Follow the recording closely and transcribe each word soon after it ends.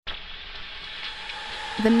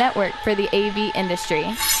the network for the AV industry.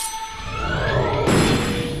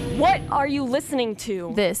 What are you listening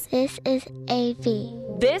to? This is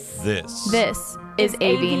AV. This is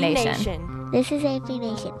AV Nation. This is AV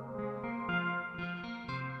Nation.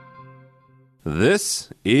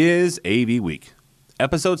 This is AV Week,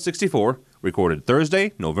 episode 64, recorded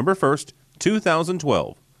Thursday, November 1st,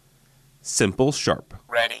 2012. Simple Sharp.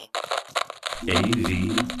 Ready.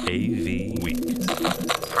 AV Week.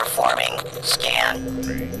 Performing. Scan.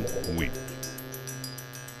 Week.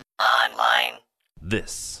 Online.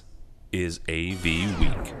 This is AV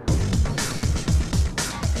Week.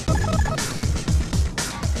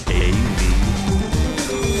 AV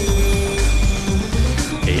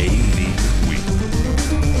Week.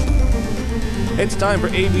 It's time for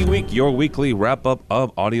AV Week, your weekly wrap-up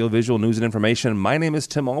of audiovisual news and information. My name is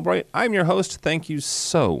Tim Albright. I'm your host. Thank you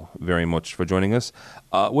so very much for joining us.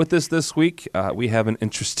 With us this week, we have an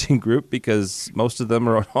interesting group because most of them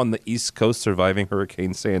are on the East Coast surviving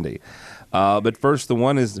Hurricane Sandy. But first, the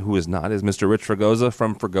one who is not is Mr. Rich Fregosa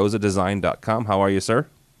from FregosaDesign.com. How are you, sir?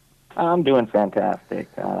 I'm doing fantastic.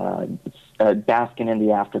 Basking in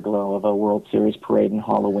the afterglow of a World Series parade and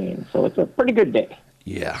Halloween, so it's a pretty good day.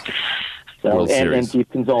 Yeah. So, and deep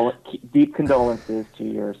condolences to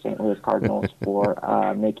your St. Louis Cardinals for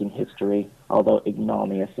making history, although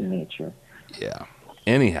ignominious in nature. Yeah.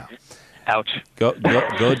 Anyhow. Ouch. Go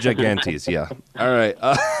Gigantes, yeah. All right.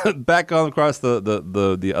 Back on across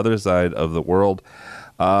the other side of the world,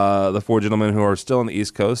 the four gentlemen who are still on the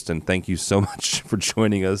East Coast, and thank you so much for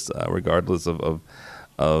joining us, regardless of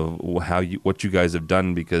what you guys have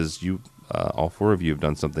done, because you all four of you have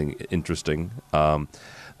done something interesting.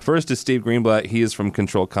 First is Steve Greenblatt. He is from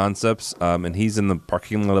Control Concepts, and he's in the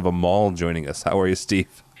parking lot of a mall joining us. How are you,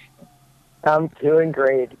 Steve? I'm doing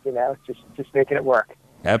great, just making it work.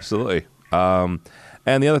 Absolutely. And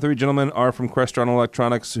the other three gentlemen are from Crestron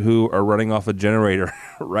Electronics, who are running off a generator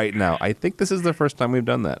right now. I think this is the first time we've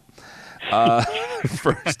done that.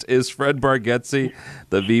 First is Fred Bargetzi,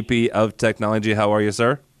 the VP of Technology. How are you,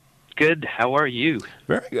 sir? Good. How are you?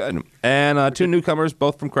 Very good. And two newcomers,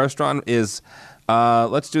 both from Crestron, is...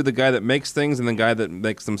 let's do the guy that makes things and the guy that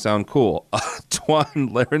makes them sound cool.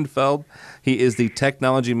 Twan Lerenfeld. He is the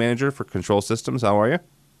technology manager for Control Systems. How are you?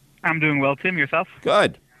 I'm doing well, Tim. Yourself?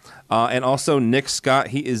 Good. And also Nick Scott.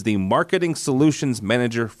 He is the marketing solutions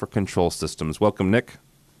manager for Control Systems. Welcome, Nick.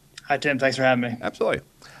 Hi, Tim. Thanks for having me. Absolutely.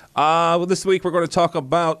 Well, this week we're going to talk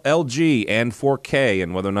about LG and 4K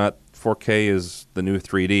and whether or not 4K is the new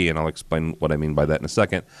 3D, and I'll explain what I mean by that in a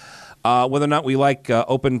second. Whether or not we like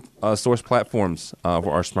open source platforms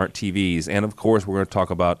for our smart TVs. And, of course, we're going to talk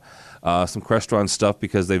about some Crestron stuff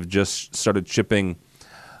because they've just started shipping,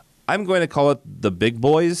 I'm going to call it the big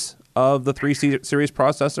boys of the 3 series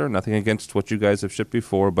processor. Nothing against what you guys have shipped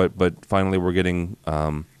before, but finally we're getting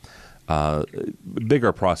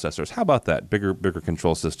bigger processors. How about that? Bigger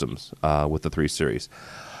control systems with the 3 series.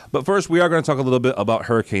 But first, we are going to talk a little bit about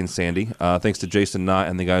Hurricane Sandy. Thanks to Jason Knott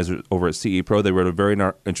and the guys over at CE Pro. They wrote a very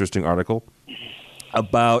interesting article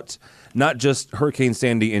about not just Hurricane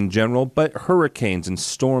Sandy in general, but hurricanes and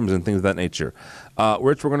storms and things of that nature.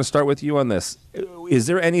 Rich, we're going to start with you on this. Is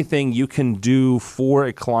there anything you can do for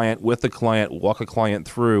a client, with a client, walk a client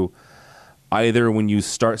through, either when you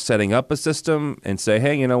start setting up a system and say,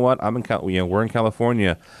 hey, you know what, we're in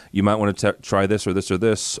California, you might want to try this or this or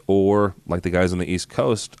this, or like the guys on the East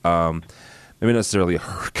Coast, maybe not necessarily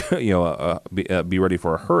be ready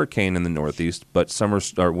for a hurricane in the Northeast, but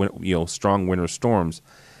strong winter storms.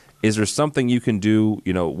 Is there something you can do,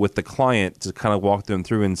 with the client to kind of walk them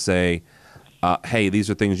through and say, hey, these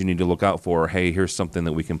are things you need to look out for, or hey, here's something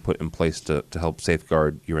that we can put in place to help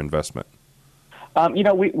safeguard your investment?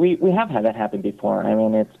 We have had that happen before. I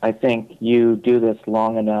mean, I think you do this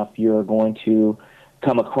long enough, you're going to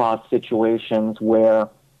come across situations where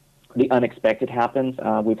the unexpected happens.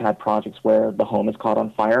 We've had projects where the home is caught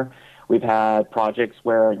on fire. We've had projects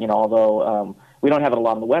where, although we don't have it a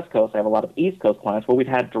lot on the West Coast, I have a lot of East Coast clients where we've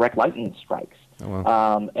had direct lightning strikes. Oh,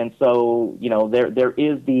 wow. And so, there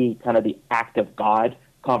is the kind of the act of God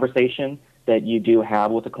conversation that you do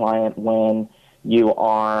have with a client when you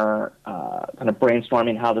are kind of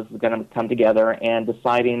brainstorming how this is going to come together and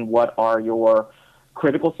deciding what are your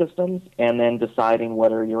critical systems and then deciding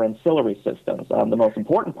what are your ancillary systems. The most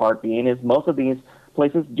important part being is most of these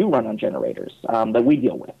places do run on generators that we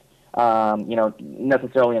deal with.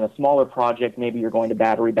 Necessarily in a smaller project, maybe you're going to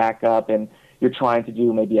battery backup and you're trying to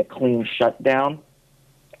do maybe a clean shutdown.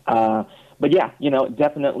 But yeah,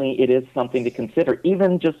 definitely it is something to consider.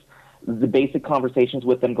 Even just the basic conversations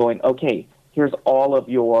with them going, okay, here's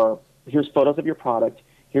photos of your product.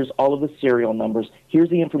 Here's all of the serial numbers. Here's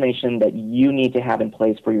the information that you need to have in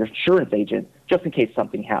place for your insurance agent just in case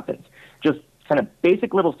something happens. Just kind of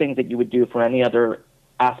basic little things that you would do for any other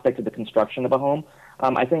aspect of the construction of a home.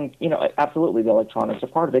 I think, absolutely the electronics are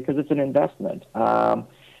part of it because it's an investment.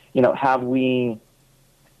 Have we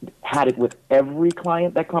had it with every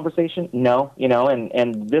client, that conversation? No,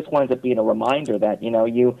 and this winds up being a reminder that, you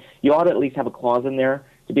ought to at least have a clause in there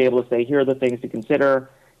to be able to say, here are the things to consider,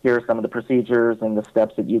 here are some of the procedures and the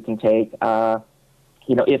steps that you can take,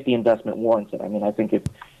 if the investment warrants it. I mean, I think if,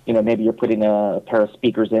 maybe you're putting a pair of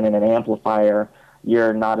speakers in and an amplifier,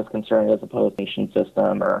 you're not as concerned as opposed to nation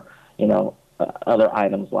system or, other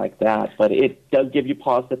items like that. But it does give you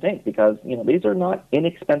pause to think because, these are not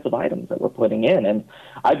inexpensive items that we're putting in. And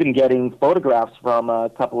I've been getting photographs from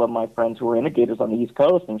a couple of my friends who are indicators on the East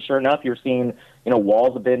Coast, and sure enough, you're seeing,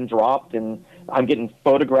 walls have been dropped, and I'm getting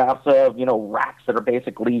photographs of, racks that are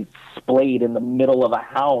basically splayed in the middle of a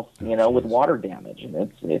house, with water damage.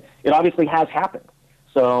 And it obviously has happened.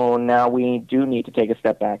 So now we do need to take a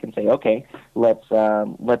step back and say, okay, let's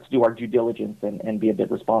do our due diligence and be a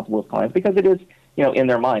bit responsible with clients because it is, in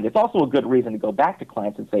their mind. It's also a good reason to go back to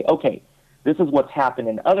clients and say, okay, this is what's happened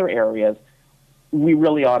in other areas. We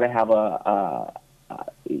really ought to have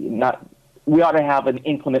we ought to have an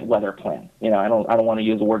inclement weather plan. I don't want to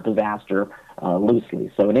use the word disaster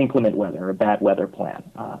loosely. So an inclement weather, a bad weather plan.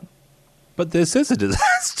 But this is a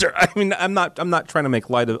disaster. I mean, I'm not trying to make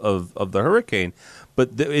light of the hurricane,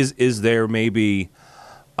 but is there maybe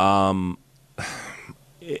a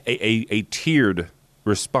tiered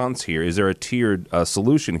response here? Is there a tiered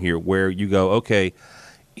solution here where you go, okay,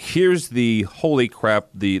 here's the holy crap,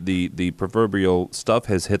 the proverbial stuff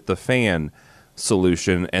has hit the fan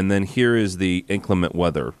solution, and then here is the inclement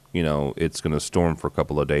weather. It's going to storm for a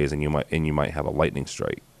couple of days, and you might have a lightning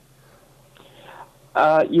strike.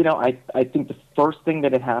 I think the first thing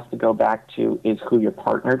that it has to go back to is who you're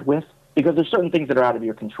partnered with, because there's certain things that are out of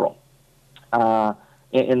your control. And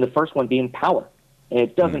the first one being power.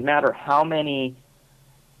 It doesn't matter how many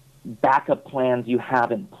backup plans you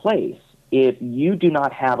have in place. If you do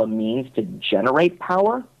not have a means to generate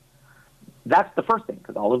power, that's the first thing,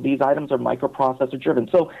 because all of these items are microprocessor driven.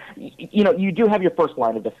 So, you do have your first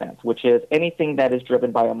line of defense, which is anything that is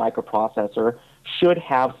driven by a microprocessor should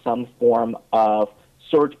have some form of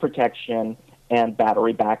surge protection and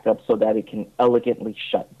battery backup so that it can elegantly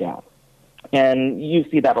shut down. And you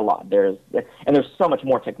see that a lot. There's so much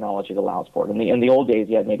more technology that allows for it. In the old days,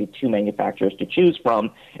 you had maybe two manufacturers to choose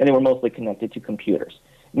from, and they were mostly connected to computers.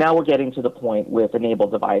 Now we're getting to the point with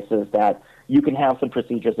enabled devices that you can have some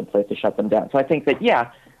procedures in place to shut them down. So I think that,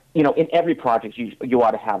 in every project you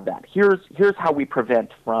ought to have that. Here's how we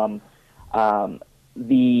prevent from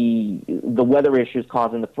the weather issues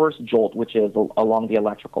causing the first jolt, which is along the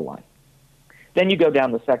electrical line. Then you go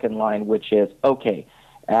down the second line, which is, okay,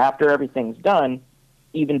 after everything's done,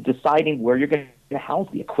 even deciding where you're going to house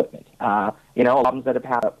the equipment. Problems that have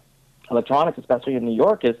had electronics, especially in New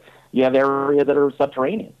York, is you have areas that are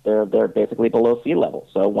subterranean. They're basically below sea level.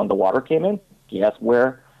 So when the water came in, guess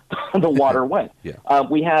where the water went? Yeah.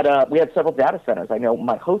 We had several data centers. I know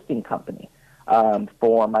my hosting company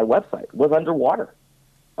for my website was underwater.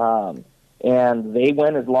 And they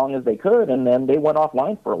went as long as they could, and then they went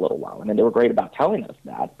offline for a little while. I mean, they were great about telling us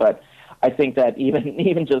that, but I think that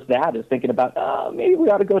even just that is thinking about maybe we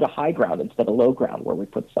ought to go to high ground instead of low ground where we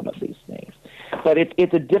put some of these things. But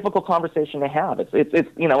it's a difficult conversation to have.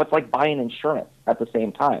 It's like buying insurance at the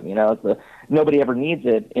same time. Nobody ever needs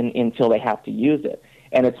it until they have to use it,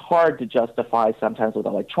 and it's hard to justify sometimes with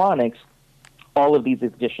electronics all of these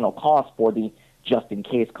additional costs for the just in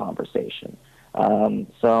case conversation.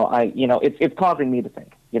 So it's causing me to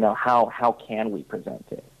think, how can we present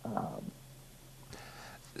it?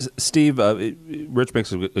 Steve, Rich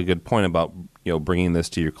makes a good point about bringing this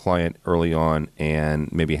to your client early on and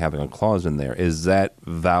maybe having a clause in there. Is that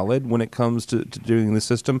valid when it comes to doing the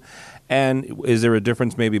system? And is there a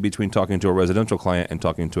difference maybe between talking to a residential client and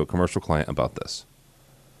talking to a commercial client about this?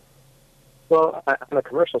 Well, on the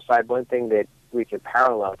commercial side, one thing that we can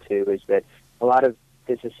parallel to is that a lot of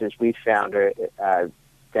businesses we've found that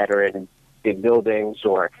are in big buildings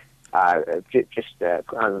or just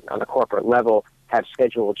on the corporate level have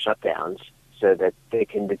scheduled shutdowns so that they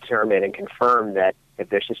can determine and confirm that if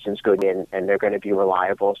their systems go in and they're going to be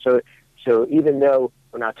reliable. So even though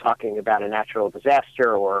we're not talking about a natural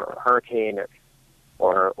disaster or a hurricane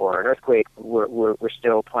or an earthquake, we're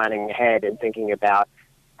still planning ahead and thinking about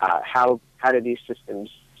how do these systems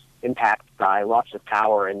impact by loss of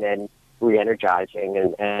power and then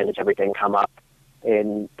re-energizing and does everything come up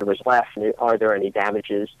in the was left? Are there any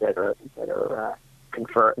damages that are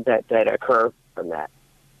confirmed that occur from that?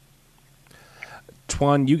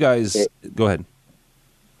 Tuan, you guys, go ahead.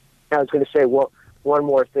 I was going to say, well, one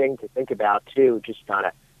more thing to think about, too, just on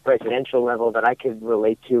a residential level that I could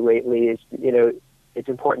relate to lately is, it's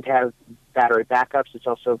important to have battery backups. It's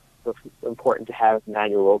also important to have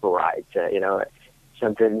manual overrides.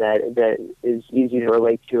 Something that is easy to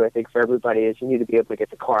relate to, I think, for everybody is you need to be able to get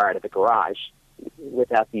the car out of the garage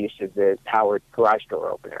without the use of the powered garage door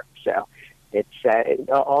opener. So it's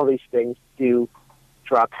all these things do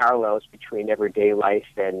draw parallels between everyday life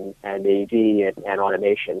and AV and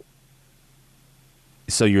automation.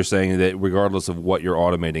 So you're saying that regardless of what you're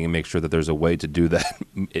automating, and make sure that there's a way to do that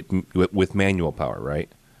with manual power, right?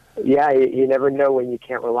 Yeah, you never know when you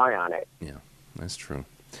can't rely on it. Yeah, that's true.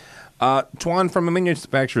 Tuan, from a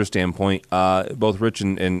manufacturer standpoint, both Rich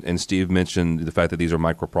and Steve mentioned the fact that these are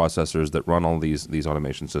microprocessors that run all these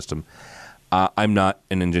automation systems. I'm not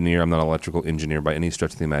an engineer. I'm not an electrical engineer by any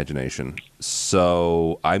stretch of the imagination.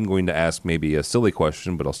 So I'm going to ask maybe a silly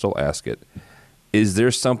question, but I'll still ask it. Is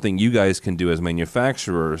there something you guys can do as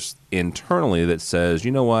manufacturers internally that says,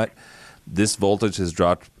 you know what, this voltage has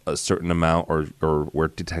dropped a certain amount or we're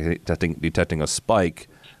detecting a spike,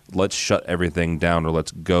 let's shut everything down, or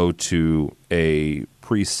let's go to a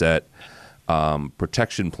preset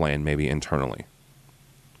protection plan maybe internally?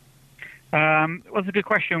 Well, it's a good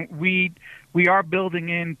question. We are building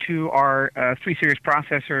into our 3 Series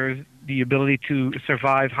processors the ability to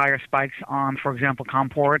survive higher spikes on, for example, COM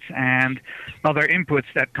ports and other inputs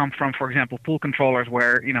that come from, for example, pool controllers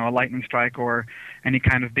where, a lightning strike or any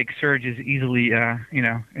kind of big surge is easily,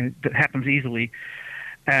 it happens easily.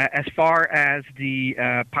 As far as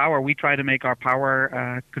the power, we try to make our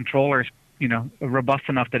power controllers, robust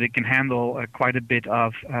enough that it can handle quite a bit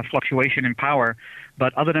of fluctuation in power.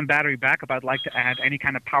 But other than battery backup, I'd like to add any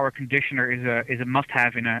kind of power conditioner is a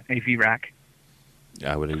must-have in a AV rack.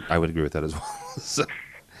 I would agree with that as well. So.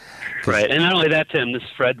 Right, and not only that, Tim, this is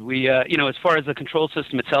Fred. We, as far as the control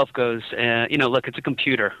system itself goes, look, it's a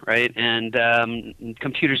computer, right? And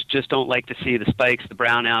computers just don't like to see the spikes, the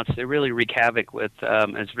brownouts. They really wreak havoc with,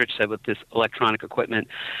 as Rich said, with this electronic equipment.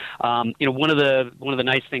 One of the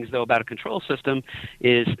nice things though about a control system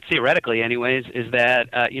is, theoretically, anyways, is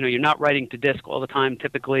that you're not writing to disk all the time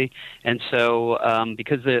typically, and so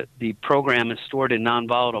because the program is stored in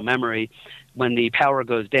non-volatile memory. When the power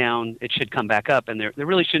goes down, it should come back up, and there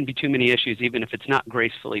really shouldn't be too many issues, even if it's not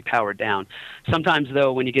gracefully powered down. Sometimes,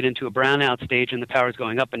 though, when you get into a brownout stage and the power is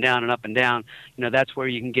going up and down and up and down, that's where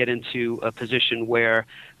you can get into a position where,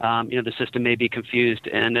 the system may be confused.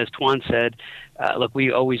 And as Tuan said, look,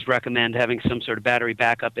 we always recommend having some sort of battery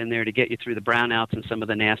backup in there to get you through the brownouts and some of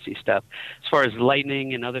the nasty stuff. As far as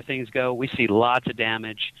lightning and other things go, we see lots of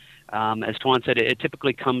damage. As Tuan said, it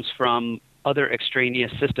typically comes from other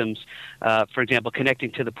extraneous systems. For example,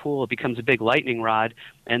 connecting to the pool, it becomes a big lightning rod,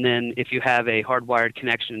 and then if you have a hardwired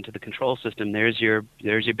connection to the control system, there's your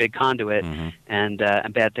big conduit, and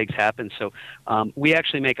bad things happen. So we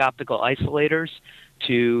actually make optical isolators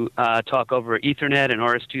to talk over Ethernet and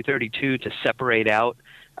RS-232 to separate out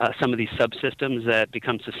some of these subsystems that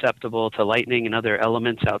become susceptible to lightning and other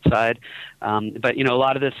elements outside. But a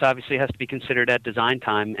lot of this obviously has to be considered at design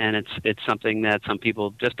time, and it's something that some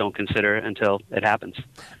people just don't consider until it happens.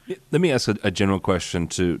 Let me ask a general question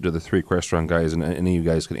to the 3 Crestron guys, and any of you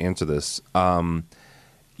guys could answer this.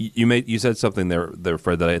 You said something there,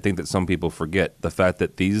 Fred, that I think that some people forget, the fact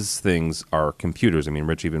that these things are computers. I mean,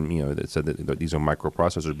 Rich even said that these are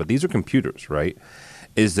microprocessors, but these are computers, right?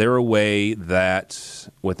 Is there a way that,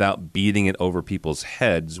 without beating it over people's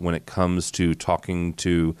heads when it comes to talking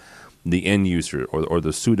to the end user or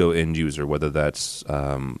the pseudo end user, whether that's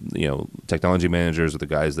technology managers or the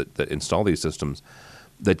guys that install these systems,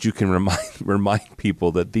 that you can remind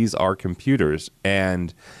people that these are computers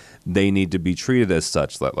and they need to be treated as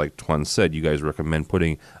such? Like Tuan said, you guys recommend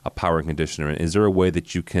putting a power conditioner in. Is there a way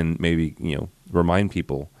that you can maybe remind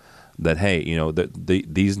people that, hey, that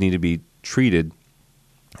these need to be treated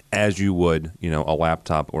as you would, a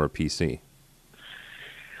laptop or a PC?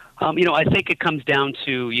 I think it comes down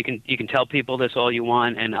to you can tell people this all you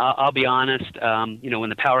want, and I'll be honest. When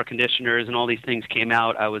the power conditioners and all these things came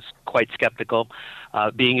out, I was quite skeptical.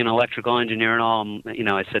 Being an electrical engineer and all,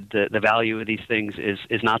 I said the value of these things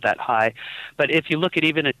is not that high. But if you look at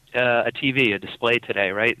even a TV, a display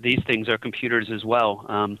today, right? These things are computers as well.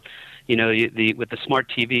 With the smart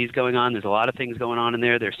TVs going on, there's a lot of things going on in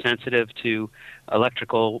there. They're sensitive to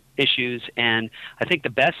electrical issues. And I think the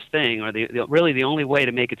best thing, or really the only way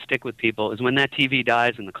to make it stick with people, is when that TV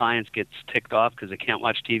dies and the clients gets ticked off because they can't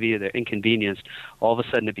watch TV or they're inconvenienced. All of a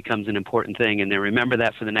sudden it becomes an important thing, and they remember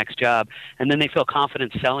that for the next job, and then they feel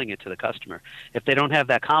confident selling it to the customer. If they don't have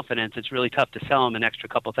that confidence, it's really tough to sell them an extra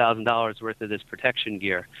couple $1,000s worth of this protection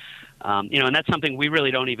gear. And that's something we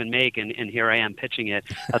really don't even make, and here I am pitching it.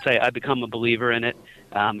 I'll tell you, I've become a believer in it,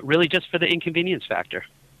 really just for the inconvenience factor.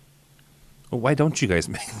 Well, why don't you guys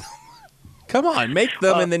make them? Come on, make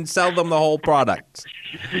them and then sell them the whole product.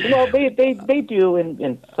 Well, they do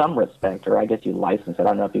in some respect, or I guess you license it. I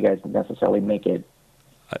don't know if you guys necessarily make it.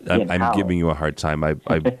 I'm giving you a hard time. I've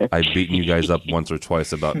beaten you guys up once or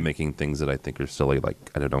twice about making things that I think are silly, like,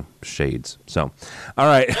 I don't know, shades. So, all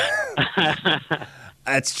right.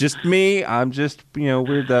 That's just me. I'm just,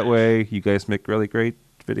 weird that way. You guys make really great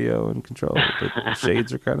video and control, but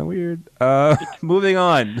shades are kind of weird. Moving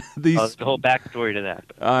on. The whole backstory to that.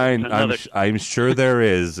 I'm sure there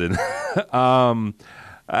is. And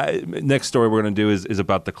next story we're going to do is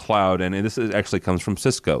about the cloud, and this actually comes from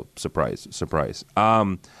Cisco. Surprise.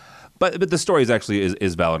 But the story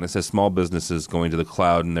is valid. It says small businesses going to the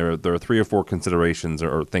cloud, and there are 3 or 4 considerations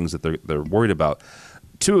or things that they're worried about.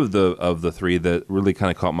 2 of the 3 that really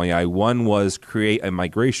kind of caught my eye. One was create a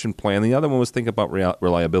migration plan. The other one was think about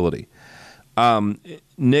reliability.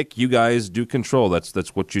 Nick, you guys do control.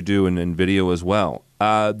 That's what you do in video as well.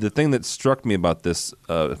 The thing that struck me about this,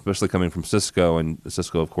 especially coming from Cisco, and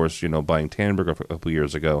Cisco, of course, buying Tannenberg a couple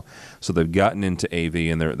years ago, so they've gotten into AV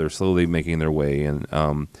and they're slowly making their way.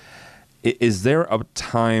 And is there a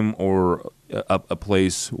time or a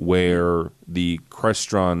place where the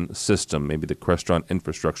Crestron system, maybe the Crestron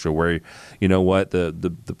infrastructure, where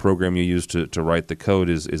the program you use to write the code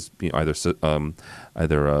is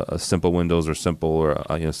either a simple Windows or simple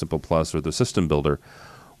or Simple Plus or the system builder,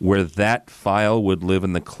 where that file would live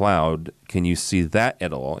in the cloud? Can you see that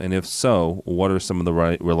at all? And if so, what are some of the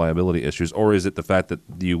reliability issues, or is it the fact that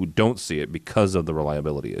you don't see it because of the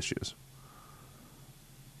reliability issues?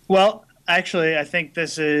 Well, actually, I think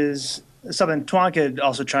this is something Tuan could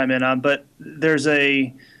also chime in on, but there's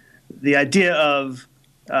the idea of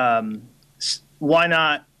why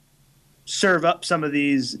not serve up some of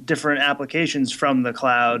these different applications from the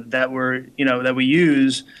cloud that we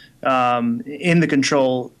use in the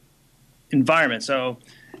control environment. So,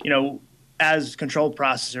 as control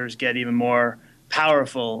processors get even more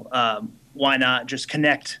powerful, why not just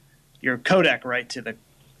connect your codec right to the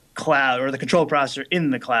cloud, or the control processor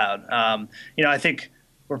in the cloud? I think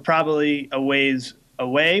we're probably a ways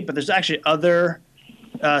away, but there's actually other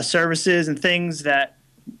services and things that,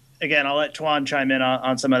 again, I'll let Tuan chime in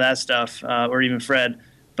on some of that stuff, or even Fred,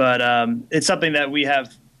 but it's something that we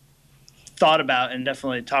have thought about and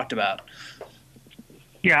definitely talked about.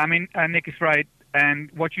 Yeah, I mean, Nick is right. And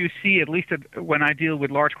what you see, at least when I deal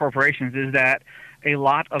with large corporations, is that a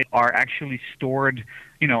lot of are actually stored,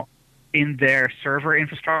 in their server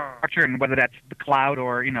infrastructure, and whether that's the cloud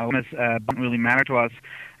or, doesn't really matter to us.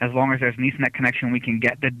 As long as there's an Ethernet connection, we can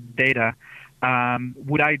get the data.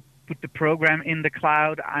 Would I put the program in the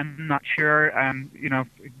cloud? I'm not sure.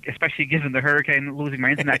 Especially given the hurricane, losing my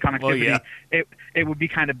internet connectivity, Well, yeah. it would be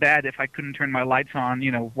kind of bad if I couldn't turn my lights on,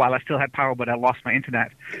 while I still had power, but I lost my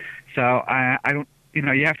internet. So I don't.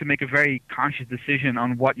 You have to make a very conscious decision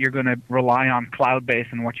on what you're going to rely on cloud-based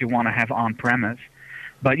and what you want to have on-premise.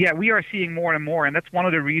 But yeah, we are seeing more and more, and that's one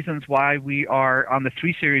of the reasons why we are on the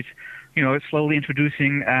 3 series, slowly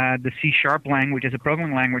introducing the C# language as a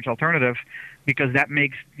programming language alternative, because that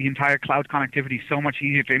makes the entire cloud connectivity so much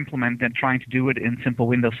easier to implement than trying to do it in simple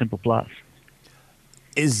Windows, Simple Plus.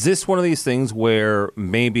 Is this one of these things where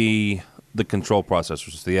maybe the control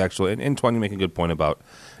processors, the actual, and Tuan, you make a good point about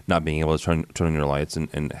not being able to turn on your lights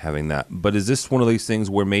and having that, but is this one of these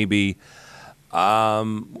things where maybe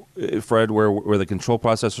Fred, where the control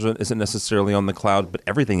processor isn't necessarily on the cloud, but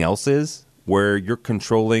everything else is, where you're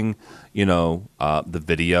controlling, the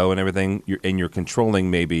video and everything, you're controlling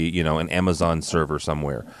maybe, an Amazon server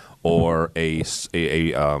somewhere, or not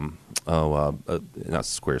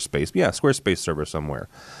Squarespace, Squarespace server somewhere,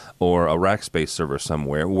 or a Rackspace server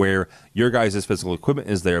somewhere, where your guys' physical equipment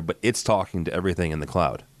is there, but it's talking to everything in the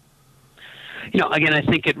cloud. Again, I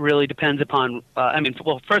think it really depends upon,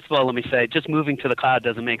 first of all, let me say, just moving to the cloud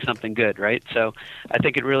doesn't make something good, right? So I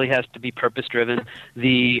think it really has to be purpose-driven.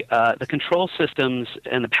 The control systems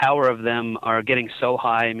and the power of them are getting so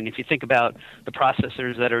high. I mean, if you think about the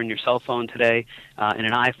processors that are in your cell phone today, in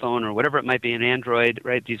an iPhone or whatever it might be, an Android,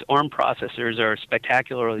 right? These ARM processors are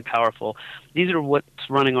spectacularly powerful. These are what's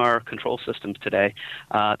running our control systems today.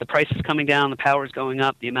 The price is coming down, the power is going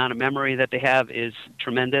up, the amount of memory that they have is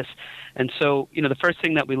tremendous. And so So, the first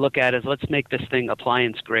thing that we look at is let's make this thing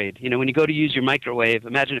appliance grade. When you go to use your microwave,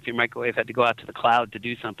 imagine if your microwave had to go out to the cloud to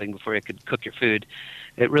do something before it could cook your food.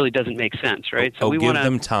 It really doesn't make sense, right? So give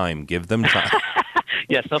them time. Give them time.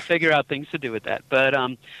 Yes, they'll figure out things to do with that. But,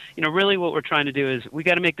 really what we're trying to do is we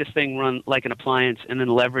got to make this thing run like an appliance and then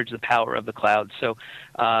leverage the power of the cloud. So,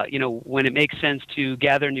 when it makes sense to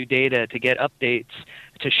gather new data, to get updates,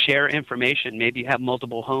 to share information, maybe you have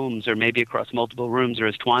multiple homes or maybe across multiple rooms, or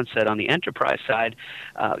as Tuan said, on the enterprise side,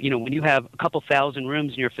 when you have a couple thousand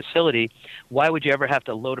rooms in your facility, why would you ever have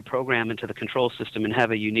to load a program into the control system and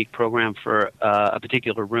have a unique program for a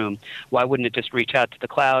particular room? Why wouldn't it just reach out to the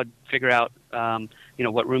cloud, figure out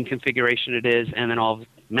what room configuration it is, and then all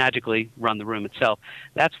magically run the room itself?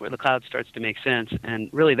 That's where the cloud starts to make sense, and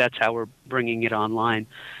really that's how we're bringing it online.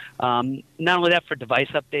 Not only that, for device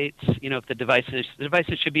updates, if the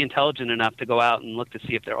devices should be intelligent enough to go out and look to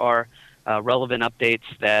see if there are relevant updates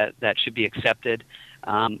that should be accepted.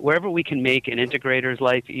 Wherever we can make an integrator's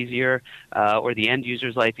life easier or the end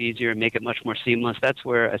user's life easier and make it much more seamless, that's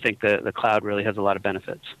where I think the cloud really has a lot of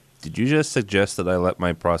benefits. Did you just suggest that I let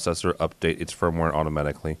my processor update its firmware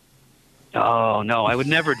automatically? Oh, no, I would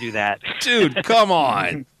never do that. Dude, come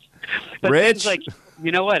on. But Rich? Like,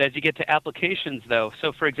 you know what, as you get to applications, though,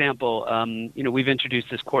 so for example, we've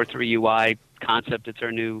introduced this Core 3 UI concept. It's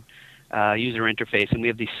our new user interface, and we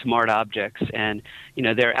have these smart objects, and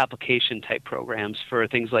they're application type programs for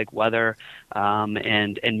things like weather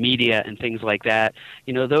and media and things like that.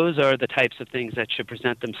 Those are the types of things that should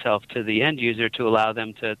present themselves to the end user to allow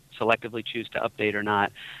them to selectively choose to update or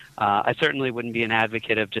not. I certainly wouldn't be an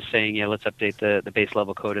advocate of just saying, let's update the base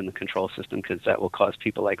level code in the control system, because that will cause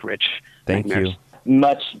people like Rich Thank nightmares. you.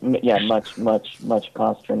 Much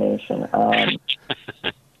consternation.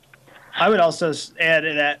 I would also add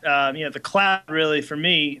that the cloud really, for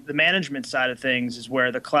me, the management side of things is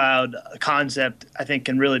where the cloud concept I think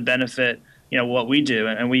can really benefit what we do,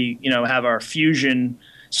 and we have our Fusion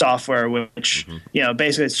software, which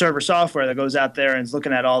basically it's server software that goes out there and is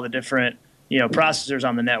looking at all the different processors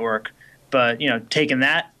on the network, but taking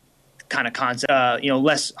that kind of concept,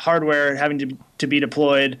 less hardware having to be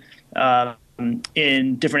deployed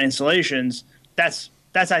in different installations. That's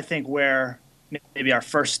I think where maybe our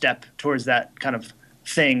first step towards that kind of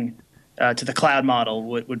thing to the cloud model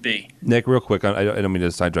would be. Nick, real quick, I don't mean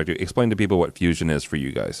to sidetrack you. Explain to people what Fusion is for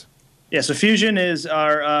you guys. Yeah, so Fusion is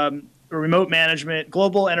our remote management,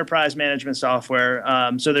 global enterprise management software.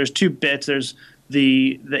 So there's two bits. There's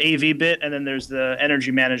the AV bit, and then there's the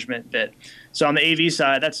energy management bit. So on the AV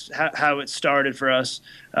side, that's how it started for us.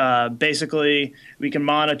 Basically, we can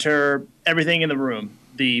monitor everything in the room: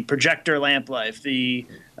 the projector lamp life, the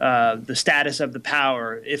status of the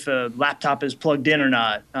power, if a laptop is plugged in or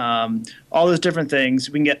not, all those different things.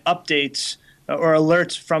 We can get updates or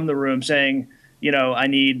alerts from the room saying, I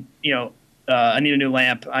need a new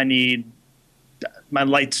lamp. I need my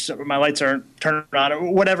lights aren't turned on,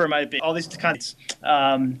 or whatever it might be. All these kinds.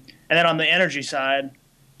 And then on the energy side,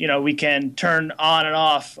 we can turn on and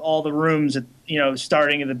off all the rooms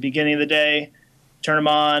starting at the beginning of the day, turn them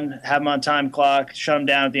on, have them on time clock, shut them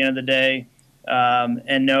down at the end of the day,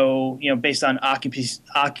 and know, based on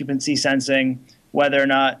occupancy sensing, whether or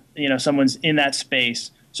not, someone's in that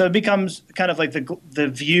space. So it becomes kind of like the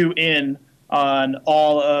view in on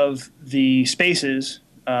all of the spaces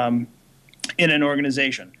in an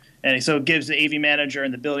organization. And so it gives the AV manager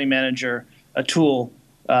and the building manager a tool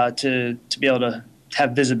to be able to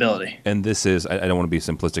have visibility. And this is, I don't want to be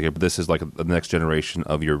simplistic here, but this is like the next generation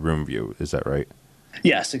of your room view. Is that right?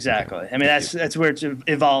 Yes, exactly. Okay. I mean, that's where it's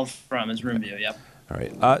evolved from, is room view. Yep. All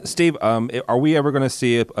right. Steve, are we ever going to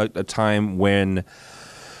see a time when,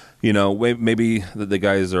 maybe the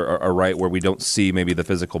guys are right, where we don't see maybe the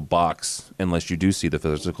physical box, unless you do see the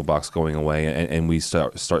physical box going away, and we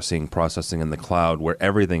start seeing processing in the cloud, where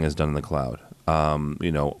everything is done in the cloud?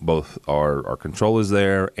 Both our control is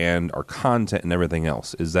there and our content and everything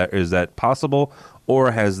else. Is that possible,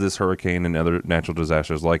 or has this hurricane and other natural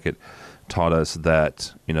disasters like it taught us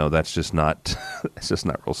that that's just not it's just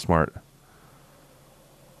not real smart?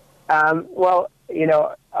 Well,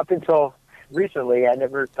 up until recently, I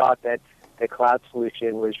never thought that the cloud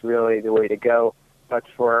solution was really the way to go. But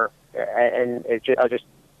I'll just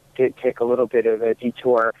take a little bit of a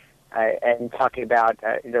detour and talking about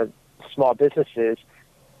small businesses.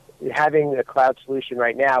 Having the cloud solution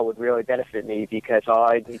right now would really benefit me, because all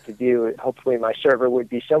I need to do, hopefully my server would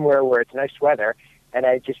be somewhere where it's nice weather, and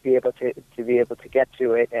I'd just be able to get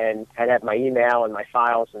to it and have my email and my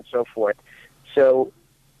files and so forth. So,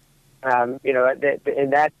 and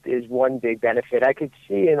that is one big benefit. I could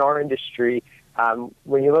see in our industry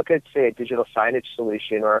When you look at, say, a digital signage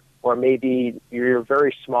solution or maybe your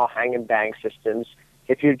very small hang-and-bang systems,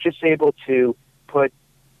 if you're just able to put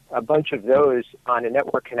a bunch of those on a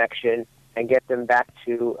network connection and get them back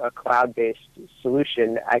to a cloud-based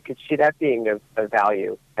solution, I could see that being of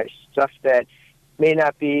value. Stuff that may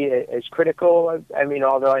not be as critical. I mean,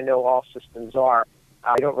 although I know all systems are,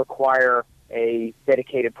 they don't require a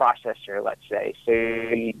dedicated processor, let's say. So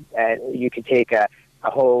you could take a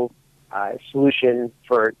whole solution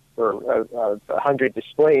for 100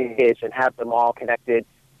 displays and have them all connected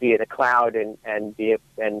via the cloud and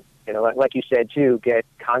like you said too, get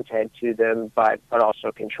content to them, but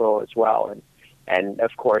also control as well, and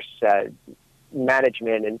of course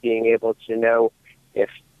management and being able to know if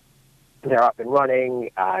they're up and running,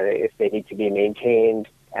 if they need to be maintained,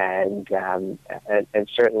 and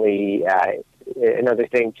certainly another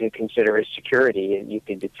thing to consider is security. You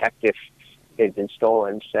can detect if they've been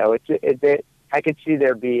stolen. So I could see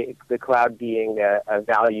the cloud being a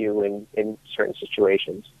value in certain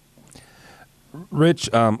situations. Rich,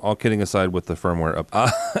 all kidding aside with the firmware,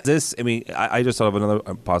 I just thought of another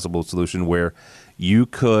possible solution where you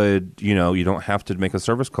could, you don't have to make a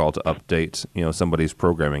service call to update, somebody's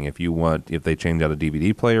programming. If they change out a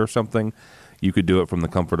DVD player or something, you could do it from the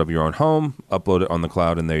comfort of your own home, upload it on the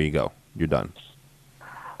cloud, and there you go. You're done.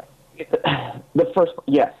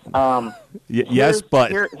 Yes. Yes,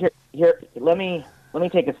 but here. Let me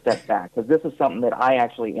take a step back, because this is something that I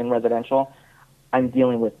actually, in residential, I'm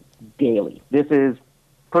dealing with daily. This is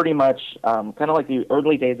pretty much kind of like the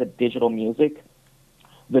early days of digital music.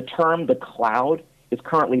 The term "the cloud" is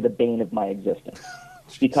currently the bane of my existence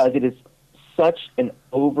because it is such an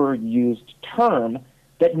overused term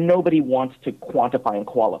that nobody wants to quantify and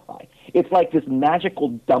qualify. It's like this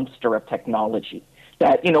magical dumpster of technology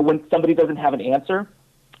that, when somebody doesn't have an answer,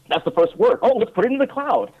 that's the first word. Oh, let's put it in the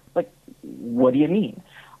cloud. Like, what do you mean?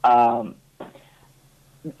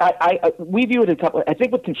 We view it I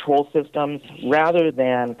think with control systems, rather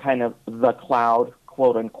than kind of the cloud,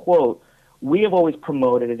 quote unquote, we have always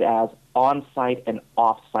promoted it as on-site and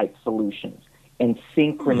off-site solutions and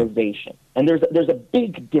synchronization. And there's a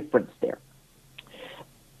big difference there.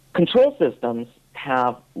 Control systems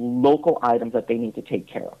have local items that they need to take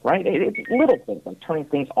care of, right? It's little things like turning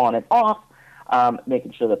things on and off,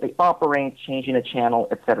 making sure that they operate, changing a channel,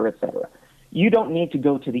 et cetera, et cetera. You don't need to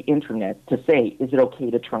go to the internet to say, is it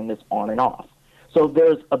okay to turn this on and off? So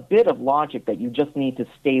there's a bit of logic that you just need to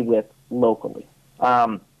stay with locally.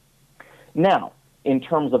 Now, in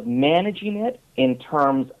terms of managing it, in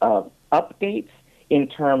terms of updates, in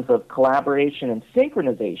terms of collaboration and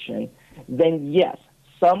synchronization, then yes,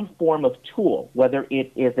 some form of tool, whether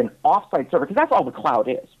it is an off-site server, because that's all the cloud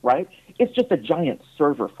is, right? It's just a giant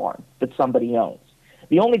server farm that somebody owns.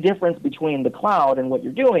 The only difference between the cloud and what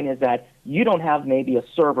you're doing is that you don't have maybe a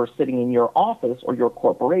server sitting in your office or your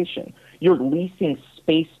corporation. You're leasing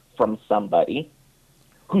space from somebody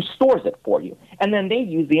who stores it for you. And then they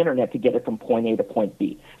use the internet to get it from point A to point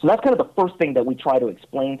B. So that's kind of the first thing that we try to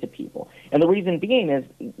explain to people. And the reason being is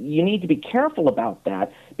you need to be careful about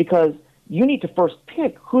that because you need to first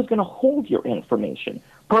pick who's going to hold your information.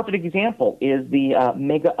 Perfect example is the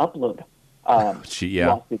Mega Upload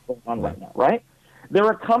lawsuit going on right now, right? There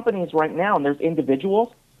are companies right now, and there's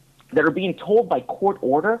individuals that are being told by court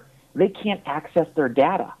order they can't access their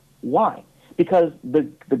data. Why? Because the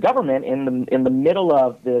government, in the middle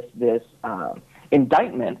of this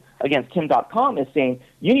indictment against Kim.com, is saying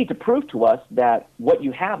you need to prove to us that what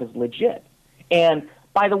you have is legit. And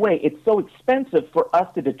by the way, it's so expensive for us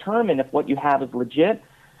to determine if what you have is legit.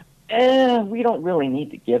 We don't really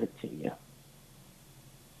need to give it to you.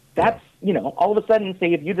 That's, all of a sudden,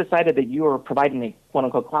 say if you decided that you were providing a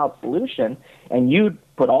quote-unquote cloud solution and you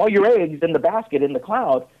put all your eggs in the basket in the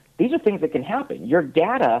cloud, these are things that can happen. Your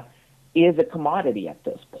data is a commodity at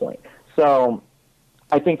this point. So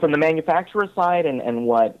I think from the manufacturer side and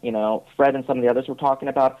what, Fred and some of the others were talking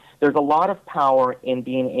about, there's a lot of power in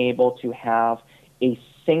being able to have a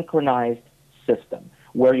synchronized system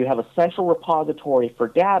where you have a central repository for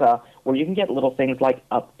data where you can get little things like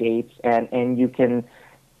updates and you can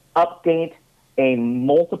update a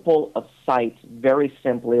multiple of sites very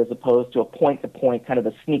simply as opposed to a point-to-point kind of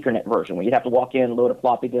the sneakernet version where you'd have to walk in, load a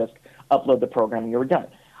floppy disk, upload the program, and you were done.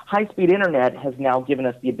 High-speed internet has now given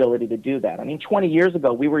us the ability to do that. 20 years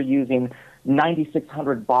ago, we were using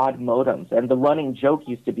 9600 baud modems, and the running joke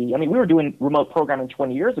used to be, we were doing remote programming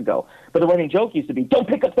 20 years ago, but the running joke used to be, don't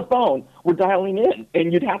pick up the phone, we're dialing in.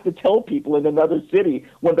 And you'd have to tell people in another city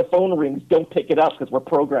when the phone rings, don't pick it up because we're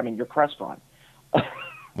programming your restaurant.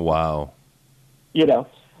 Wow.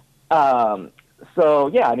 So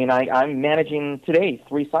yeah, I mean, I'm managing today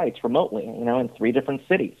 3 sites remotely, in 3 different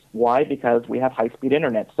cities. Why? Because we have high-speed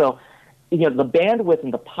internet. So, the bandwidth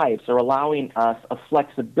and the pipes are allowing us a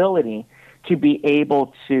flexibility to be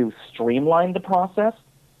able to streamline the process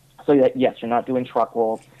so that, yes, you're not doing truck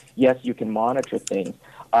rolls. Yes, you can monitor things.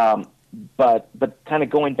 But kind of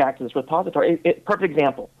going back to this repository, perfect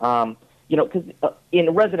example. Because in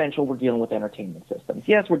residential, we're dealing with entertainment systems.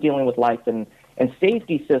 Yes, we're dealing with life and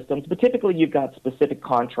safety systems, but typically you've got specific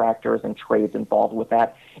contractors and trades involved with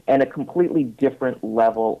that and a completely different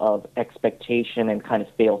level of expectation and kind of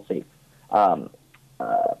fail-safe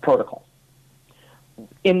protocols.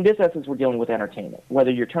 In this essence, we're dealing with entertainment, whether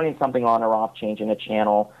you're turning something on or off, changing a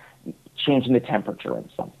channel, changing the temperature in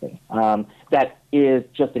something. That is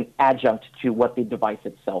just an adjunct to what the device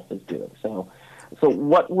itself is doing. So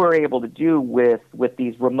what we're able to do with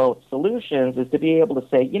these remote solutions is to be able to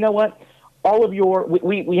say, you know what, all of your,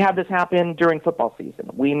 we have this happen during football season.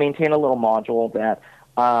 We maintain a little module that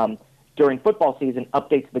during football season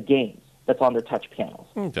updates the games that's on their touch panels.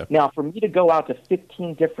 Okay. Now, for me to go out to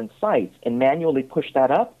 15 different sites and manually push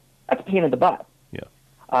that up, that's a pain in the butt.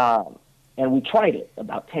 Yeah. And we tried it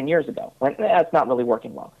about 10 years ago. Right? That's not really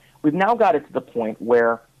working well. We've now got it to the point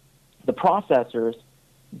where the processors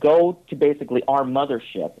go to basically our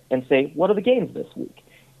mothership and say, what are the games this week?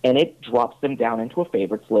 And it drops them down into a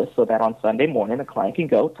favorites list so that on Sunday morning a client can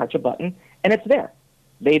go, touch a button, and it's there.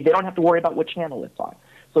 They don't have to worry about what channel it's on.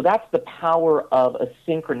 So that's the power of a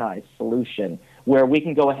synchronized solution where we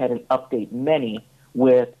can go ahead and update many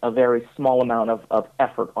with a very small amount of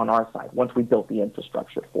effort on our side once we built the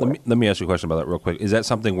infrastructure for it. Let me ask you a question about that real quick. Is that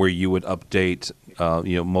something where you would update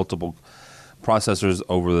multiple processors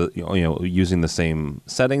over the, using the same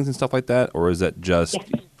settings and stuff like that, or is that just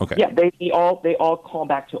okay? Yeah, they all call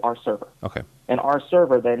back to our server. Okay. And our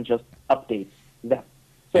server then just updates them.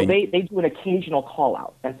 So they do an occasional call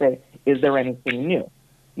out and say, is there anything new?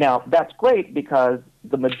 Now, that's great because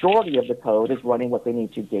the majority of the code is running what they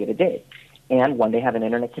need to day to day. And when they have an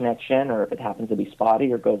internet connection or if it happens to be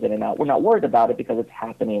spotty or goes in and out, we're not worried about it because it's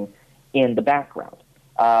happening in the background.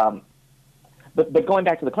 But going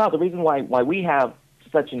back to the cloud, the reason why we have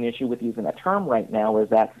such an issue with using that term right now is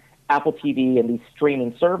that Apple TV and these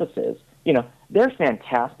streaming services, they're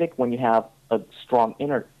fantastic when you have a strong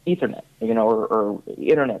Ethernet, or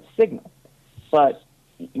internet signal. But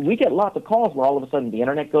we get lots of calls where all of a sudden the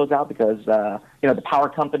internet goes out because, the power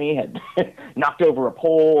company had knocked over a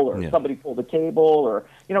pole or somebody pulled a cable or,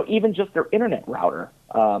 even just their internet router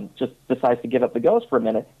just decides to give up the ghost for a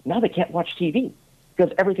minute. Now they can't watch TV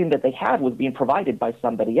because everything that they had was being provided by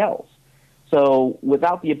somebody else. So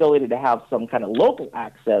without the ability to have some kind of local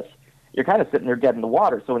access, you're kind of sitting there dead in the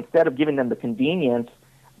water. So instead of giving them the convenience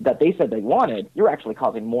that they said they wanted, you're actually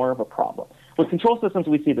causing more of a problem. With control systems,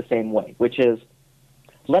 we see the same way, which is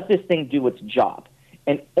let this thing do its job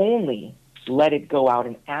and only let it go out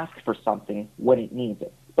and ask for something when it needs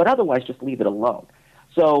it. But otherwise, just leave it alone.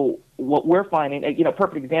 So what we're finding, a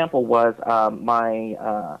perfect example was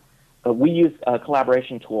we use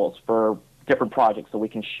collaboration tools for different projects so we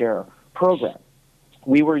can share programs.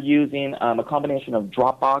 We were using a combination of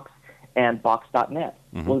Dropbox and Box.net.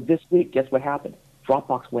 Mm-hmm. Well, this week, guess what happened?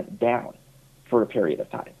 Dropbox went down for a period of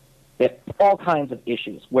time. It had all kinds of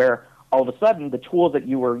issues where all of a sudden the tools that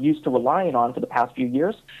you were used to relying on for the past few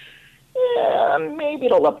years, maybe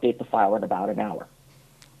it'll update the file in about an hour.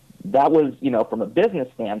 That was, from a business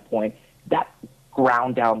standpoint, that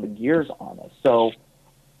ground down the gears on us. So,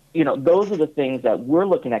 those are the things that we're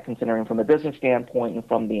looking at considering from a business standpoint and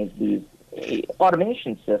from these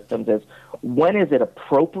automation systems is when is it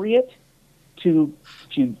appropriate to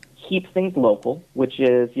keep things local, which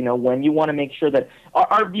is, when you want to make sure that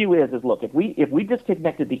our view is look, if we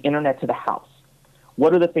disconnected the internet to the house,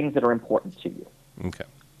 what are the things that are important to you? Okay.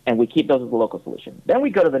 And we keep those as a local solution. Then we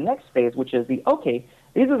go to the next phase, which is these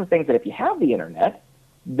are the things that if you have the internet,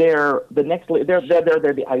 they're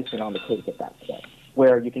the icing on the cake at that point,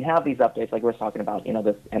 where you can have these updates like we're talking about,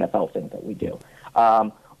 this NFL thing that we do.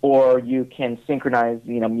 Or you can synchronize,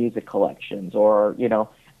 music collections or,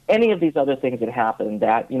 any of these other things that happen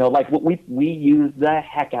that, like we use the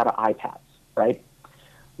heck out of iPads, right?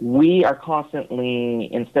 We are constantly,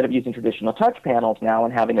 instead of using traditional touch panels now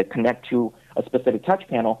and having to connect to a specific touch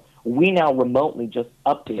panel, we now remotely just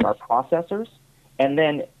update our processors. And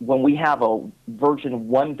then when we have a version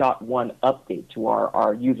 1.1 update to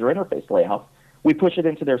our user interface layout, we push it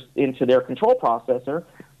into their control processor.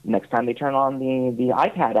 Next time they turn on the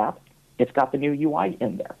iPad app, it's got the new UI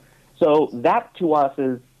in there. So that to us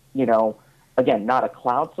is, again, not a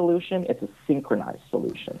cloud solution, it's a synchronized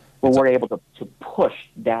solution where we're able to push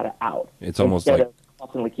data out. It's almost like of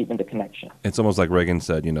constantly keeping the connection. It's almost like Reagan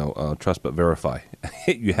said, trust but verify.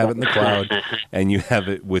 You have it in the cloud, and you have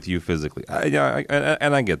it with you physically.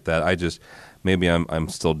 And I get that. I just maybe I'm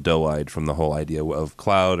still doe-eyed from the whole idea of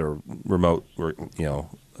cloud or remote, or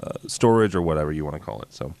storage or whatever you want to call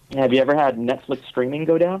it. So, have you ever had Netflix streaming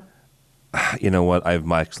go down? You know what? I've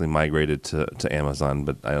actually migrated to Amazon,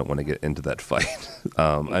 but I don't want to get into that fight.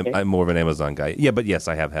 Okay. I'm more of an Amazon guy. Yeah, but yes,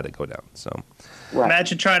 I have had it go down. So, Right.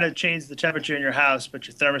 Imagine trying to change the temperature in your house, but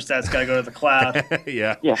your thermostat's got to go to the cloud.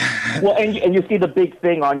 yeah. Well, and you see the big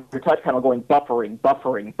thing on your touch panel going buffering.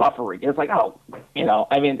 It's like,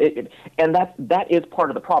 and that is part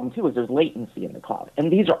of the problem too. Is there's latency in the cloud,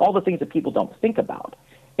 and these are all the things that people don't think about.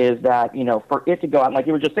 Is that for it to go out, like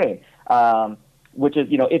you were just saying, which is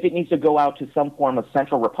if it needs to go out to some form of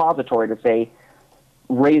central repository to say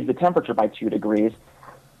raise the temperature by 2 degrees,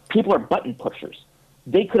 people are button pushers.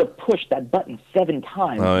 They could have pushed that button 7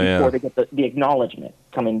 times before they get the acknowledgement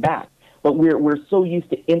coming back. But we're so used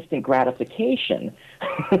to instant gratification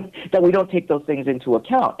that we don't take those things into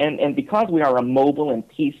account. And because we are a mobile and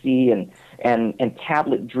PC and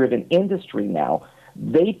tablet-driven industry now,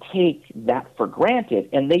 they take that for granted,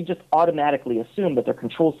 and they just automatically assume that their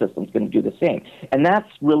control system is going to do the same. And that's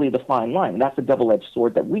really the fine line. That's a double-edged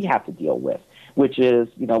sword that we have to deal with, which is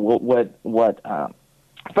what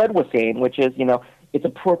Fred was saying, which is it's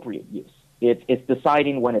appropriate use. It's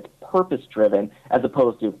deciding when it's purpose-driven as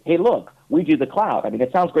opposed to, hey, look, we do the cloud. I mean,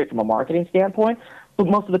 it sounds great from a marketing standpoint, but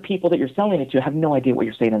most of the people that you're selling it to have no idea what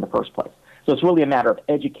you're saying in the first place. So it's really a matter of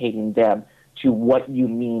educating them to what you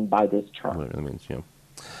mean by this term. What it means,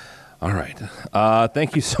 All right.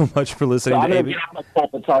 Thank you so much for listening to AV.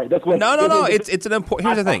 Sorry. No. It's an important.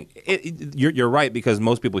 Here's the thing. You're right, because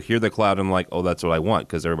most people hear the cloud and like, oh, that's what I want,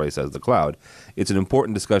 because everybody says the cloud. It's an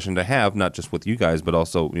important discussion to have, not just with you guys, but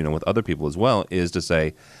also with other people as well. Is to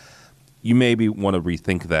say, you maybe want to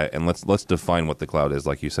rethink that, and let's define what the cloud is.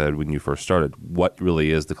 Like you said when you first started, what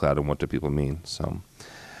really is the cloud, and what do people mean? So.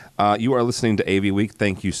 You are listening to AV Week.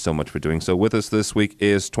 Thank you so much for doing so. With us this week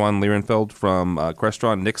is Twan Lierenfeld from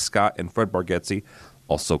Crestron, Nick Scott, and Fred Bargetzi,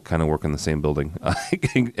 also kind of work in the same building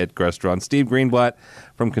at Crestron. Steve Greenblatt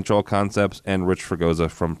from Control Concepts, and Rich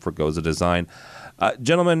Fregosa from Fregosa Design.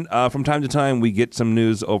 Gentlemen, from time to time we get some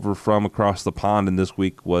news over from across the pond, and this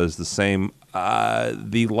week was the same.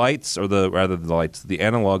 The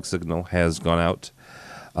analog signal has gone out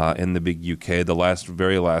in the big UK. The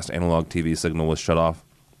very last analog TV signal was shut off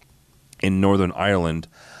in Northern Ireland.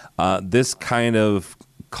 This kind of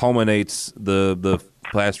culminates the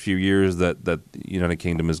last few years that the United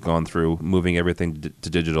Kingdom has gone through, moving everything to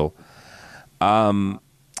digital.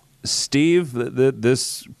 Steve,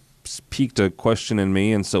 this piqued a question in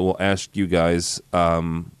me, and so we'll ask you guys,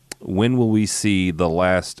 when will we see the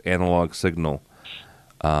last analog signal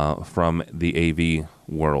from the AV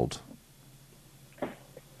world?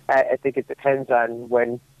 I think it depends on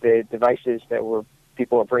when the devices that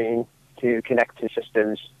people are bringing to connect to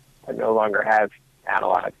systems no longer have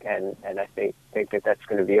analog, and I think that that's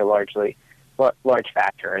going to be a large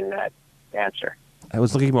factor in that answer. I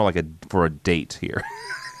was looking more for a date here.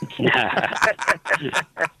 Well,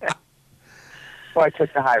 I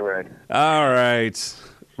took the high road. All right.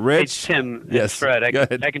 Rich? Hey, Tim, yes. It's Fred. Go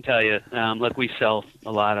ahead. I can tell you, look, we sell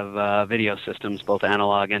a lot of video systems, both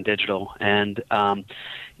analog and digital, and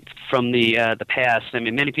from the past, I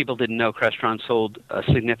mean, many people didn't know Crestron sold a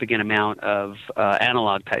significant amount of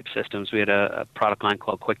analog-type systems. We had a product line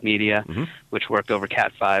called Quick Media, which worked over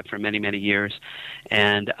Cat5 for many, many years.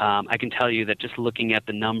 And I can tell you that just looking at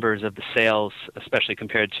the numbers of the sales, especially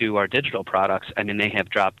compared to our digital products, I mean, they have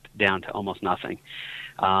dropped down to almost nothing.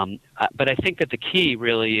 But I think that the key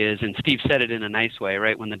really is, and Steve said it in a nice way,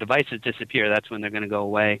 right? When the devices disappear, that's when they're going to go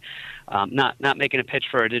away. Not making a pitch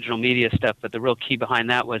for our digital media stuff, but the real key behind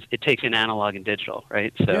that was it takes in analog and digital,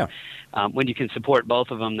 right? So when you can support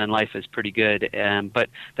both of them, then life is pretty good. But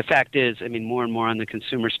the fact is, I mean, more and more in the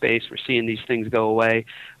consumer space, we're seeing these things go away.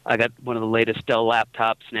 I got one of the latest Dell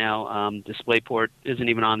laptops now. DisplayPort isn't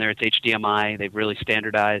even on there. It's HDMI. They've really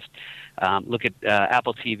standardized. Look at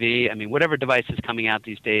Apple TV. I mean, whatever device is coming out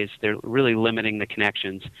these days, they're really limiting the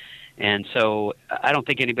connections. And so I don't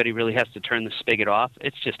think anybody really has to turn the spigot off.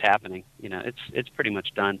 It's just happening. It's pretty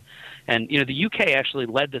much done. And, the UK actually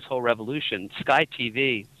led this whole revolution. Sky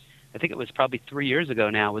TV, I think it was probably 3 years ago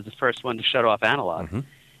now, was the first one to shut off analog.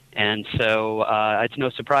 And so it's no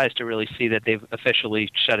surprise to really see that they've officially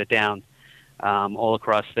shut it down all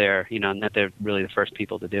across there, and that they're really the first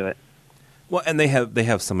people to do it. Well, and they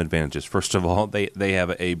have some advantages. First of all, they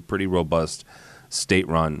have a pretty robust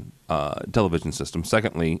state-run television system.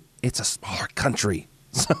 Secondly, it's a smaller country.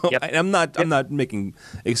 So I'm not making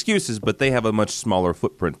excuses, but they have a much smaller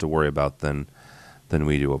footprint to worry about than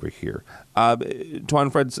we do over here.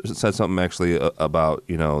 Twan, Fred said something actually about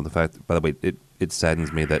the fact. By the way, it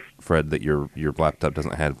saddens me that Fred, that your laptop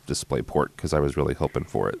doesn't have DisplayPort, because I was really hoping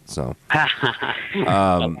for it. So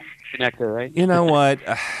connector, right? You know what?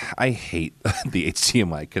 I hate the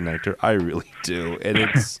HDMI connector. I really do, and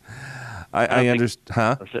it's. I understand,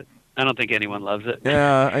 huh? I don't think anyone loves it.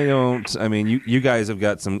 Yeah, I don't. I mean, you guys have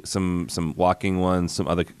got some locking ones. Some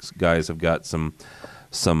other guys have got some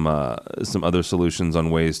other solutions on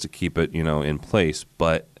ways to keep it, in place.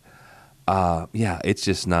 But it's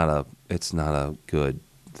just not a good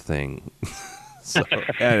thing. So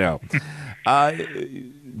I know.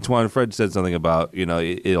 Twan, Fred said something about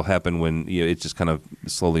it'll happen when it's just kind of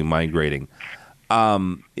slowly migrating.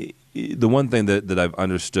 The one thing that I've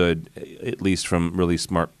understood, at least from really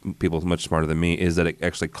smart people much smarter than me, is that it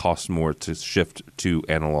actually costs more to shift to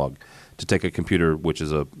analog, to take a computer, which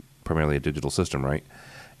is primarily a digital system, right,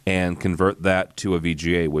 and convert that to a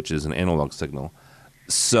VGA, which is an analog signal.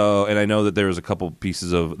 So, and I know that there's a couple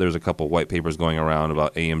white papers going around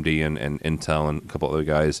about AMD and Intel and a couple other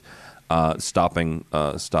guys stopping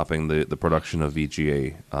the production of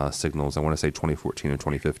VGA signals. I want to say 2014 or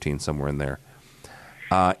 2015, somewhere in there.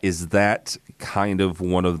 Is that kind of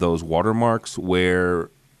one of those watermarks where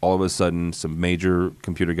all of a sudden some major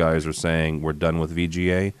computer guys are saying we're done with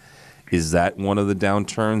VGA? Is that one of the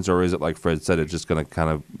downturns, or is it like Fred said, it's just going to kind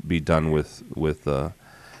of be done with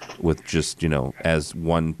just as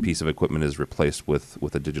one piece of equipment is replaced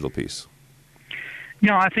with a digital piece?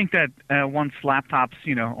 I think that once laptops,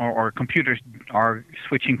 or computers are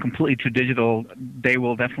switching completely to digital, they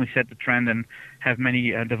will definitely set the trend and have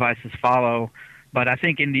many devices follow. But I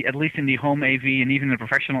think at least in the home AV and even the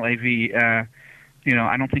professional AV, I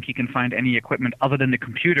don't think you can find any equipment other than the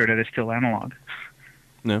computer that is still analog.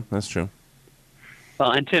 No, that's true.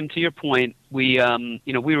 Well, and Tim, to your point, we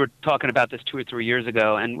were talking about this 2 or 3 years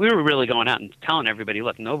ago, and we were really going out and telling everybody,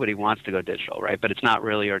 look, nobody wants to go digital, right? But it's not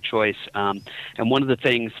really our choice. And one of the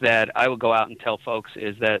things that I would go out and tell folks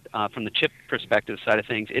is that from the chip perspective side of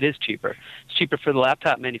things, it is cheaper. It's cheaper for the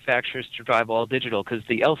laptop manufacturers to drive all digital because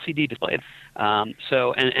the LCD display. And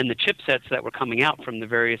the chipsets that were coming out from the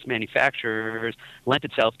various manufacturers lent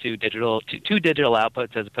itself to digital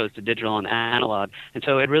outputs as opposed to digital and analog. And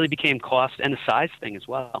so it really became cost and a size thing as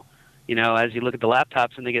well. As you look at the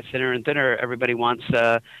laptops and they get thinner and thinner, everybody wants,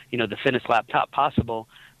 the thinnest laptop possible.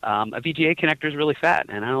 A VGA connector is really fat,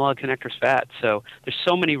 and an analog connector is fat. So there's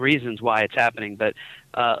so many reasons why it's happening. But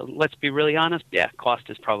let's be really honest. Yeah, cost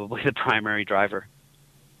is probably the primary driver.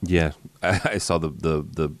 Yeah, I saw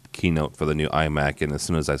the keynote for the new iMac, and as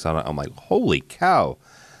soon as I saw it, I'm like, holy cow.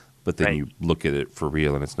 But then you look at it for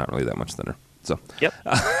real, and it's not really that much thinner. So, yep.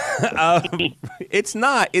 It's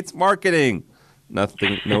not. It's marketing.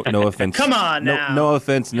 Nothing. No offense. Come on now. No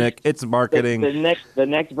offense, Nick. It's marketing. The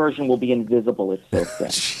next version will be invisible. It's so thin.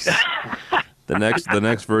 The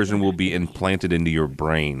next version will be implanted into your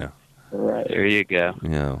brain. Right. There you go.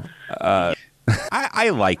 Yeah. I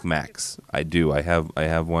like Macs. I do. I have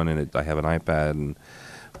one, and I have an iPad, and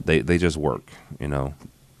they just work.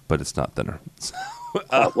 But it's not thinner.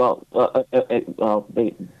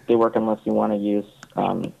 They work unless you want to use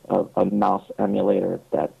a mouse emulator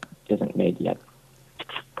that isn't made yet.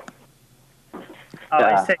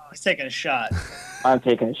 He's taking a shot. I'm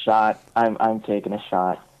taking a shot. I'm taking a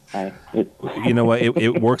shot. You know what?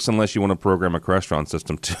 It works unless you want to program a Crestron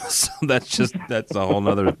system too. So that's a whole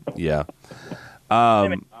nother. Yeah.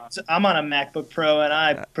 I'm on a MacBook Pro and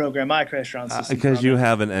I program my Crestron system. Because you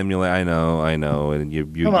have an emulator. I know, and you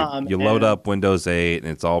load up Windows 8 and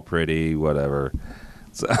it's all pretty, whatever.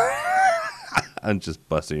 So I'm just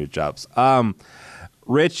busting your chops.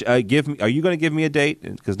 Rich, are you going to give me a date?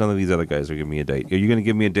 Because none of these other guys are giving me a date. Are you going to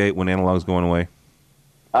give me a date when analog's going away?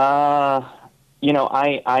 You know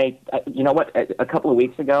what? A couple of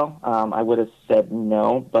weeks ago, I would have said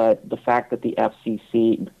no, but the fact that the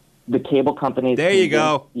FCC, the cable companies, there you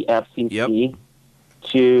go, the FCC,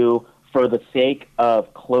 for the sake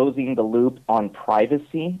of closing the loop on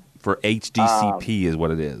privacy, for HDCP is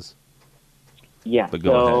what it is. Yeah. But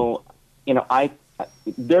go ahead.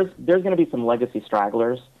 There's going to be some legacy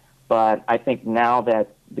stragglers, but I think now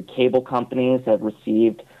that the cable companies have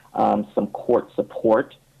received some court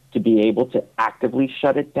support to be able to actively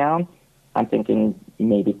shut it down, I'm thinking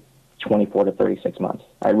maybe 24 to 36 months.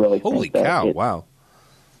 I really Holy think that cow! Wow.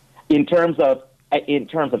 In terms of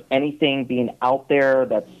anything being out there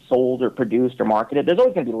that's sold or produced or marketed, there's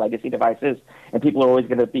always going to be legacy devices, and people are always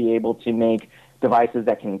going to be able to make devices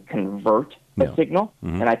that can convert a signal,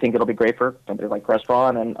 and I think it'll be great for companies like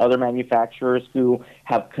Crestron and other manufacturers who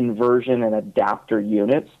have conversion and adapter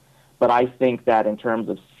units. But I think that in terms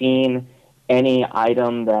of seeing any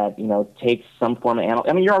item that takes some form of analog,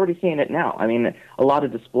 I mean, you're already seeing it now. I mean, a lot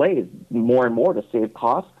of displays, more and more to save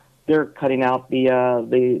costs, they're cutting out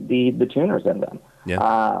the tuners in them.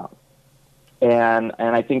 Yeah. And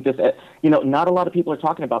I think this, not a lot of people are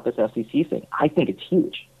talking about this FCC thing. I think it's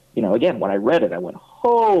huge. Again, when I read it, I went,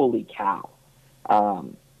 holy cow.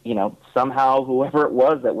 Somehow whoever it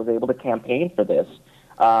was that was able to campaign for this,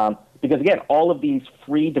 because again, all of these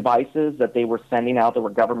free devices that they were sending out that were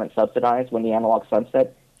government subsidized when the analog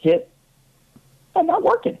sunset hit, are not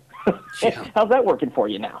working. Yeah. How's that working for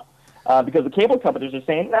you now? Because the cable companies are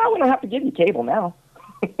saying, no, we don't have to give you cable now.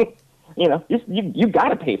 You got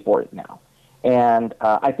to pay for it now. And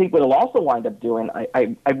I think what it'll also wind up doing,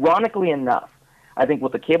 ironically enough, I think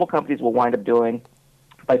what the cable companies will wind up doing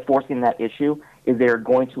by forcing that issue is they're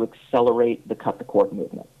going to accelerate the cut the cord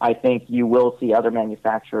movement. I think you will see other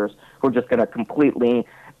manufacturers who are just going to completely.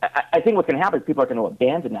 I think what's going to happen is people are going to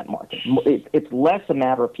abandon that market. It's less a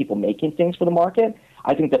matter of people making things for the market.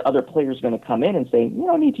 I think that other players are going to come in and say, you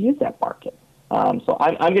don't need to use that market. So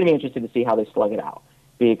I'm going to be interested to see how they slug it out,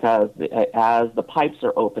 because as the pipes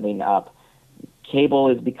are opening up, cable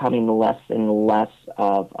is becoming less and less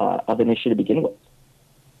of an issue to begin with.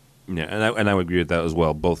 Yeah, and I would agree with that as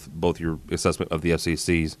well. Both your assessment of the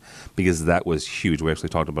FCCs, because that was huge. We actually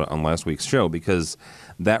talked about it on last week's show, because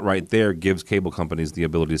that right there gives cable companies the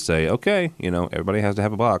ability to say, okay, everybody has to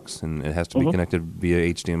have a box and it has to be connected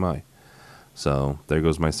via HDMI. So there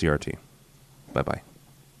goes my CRT. Bye bye.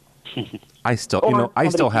 I still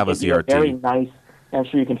have a CRT. Very nice. I'm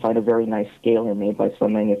sure you can find a very nice scaler made by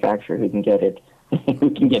some manufacturer who can get it. Who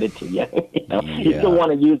can get it to you? You still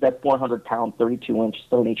want to use that 400-pound, 32-inch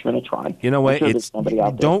Sony Trinitron. You know what? Sure It's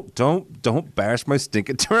don't bash my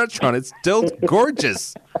stinking Trinitron. It's still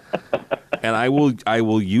gorgeous, and I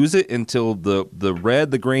will use it until the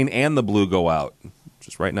red, the green, and the blue go out.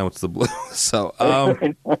 Just right now, it's the blue. So,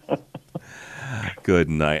 good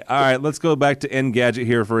night. All right, let's go back to Engadget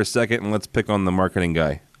here for a second, and let's pick on the marketing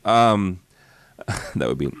guy. That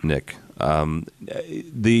would be Nick.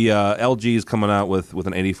 The LG is coming out with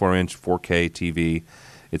an 84-inch 4K TV.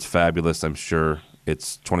 It's fabulous. I'm sure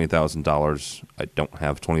it's $20,000. I don't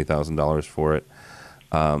have $20,000 for it.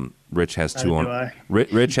 Rich has two on.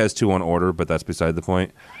 Rich has two on order, but that's beside the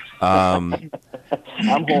point. I'm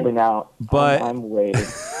holding out. But I'm waiting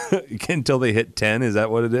until they hit 10. Is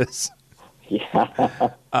that what it is?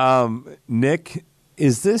 Yeah. Nick,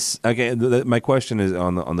 is this okay? My question is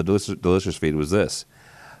on the Delicious feed was this.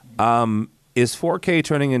 Is 4K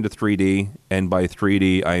turning into 3D? And by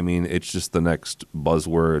 3D, I mean it's just the next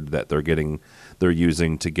buzzword that they're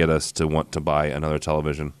using to get us to want to buy another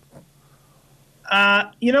television.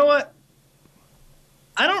 You know what?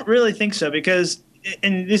 I don't really think so, because,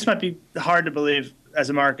 and this might be hard to believe as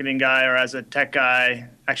a marketing guy or as a tech guy.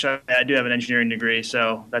 Actually, I do have an engineering degree,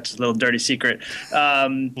 so that's a little dirty secret.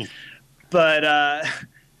 But I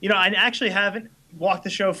actually haven't walked the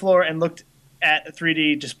show floor and looked at a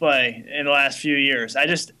 3D display in the last few years. I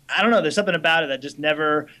don't know. There's something about it that just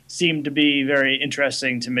never seemed to be very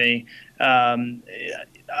interesting to me.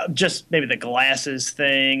 Just maybe the glasses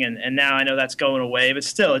thing, and now I know that's going away, but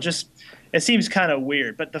still, it seems kind of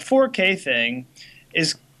weird. But the 4K thing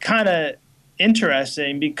is kind of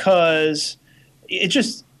interesting because it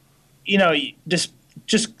just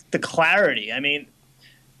the clarity. I mean,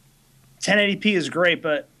 1080p is great,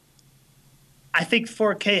 but I think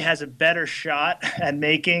 4K has a better shot at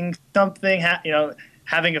making something,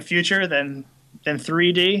 having a future than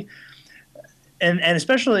 3D, and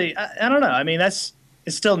especially I don't know. I mean, it's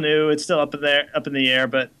still new, it's still up in the air,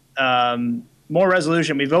 but more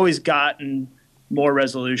resolution. We've always gotten more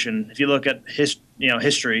resolution. If you look at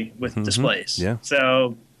history with displays, yeah.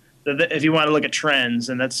 So if you want to look at trends,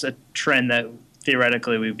 and that's a trend that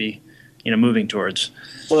theoretically we'd be moving towards.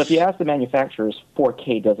 Well, if you ask the manufacturers,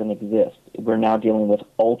 4K doesn't exist. We're now dealing with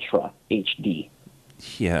Ultra HD.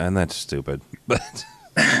 Yeah, and that's stupid. But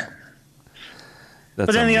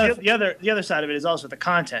but then the other side of it is also the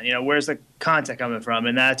content. Where's the content coming from?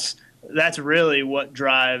 And that's really what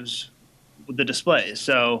drives the displays.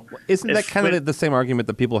 So isn't that kind of the same argument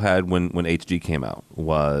that people had when HD came out?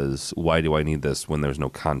 Was why do I need this when there's no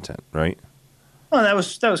content, right? Well, that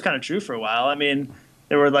was kind of true for a while. I mean,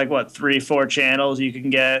 there were 3-4 channels you can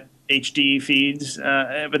get HD feeds,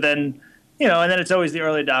 but then and then it's always the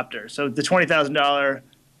early adopter. So the $20,000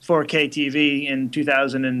 4K TV in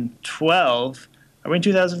 2012 Are we in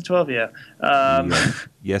 2012? Yeah.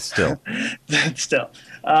 Yes, still. Still.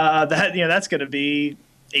 That's going to be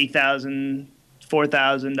 $8,000,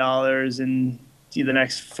 $4,000 in the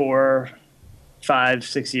next 4, 5,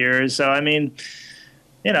 6 years. So, I mean,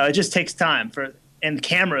 it just takes time and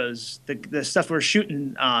cameras, the stuff we're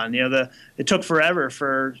shooting on, it took forever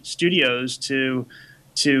for studios to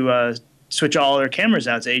switch all their cameras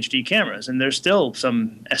out to HD cameras. And there's still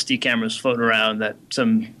some SD cameras floating around that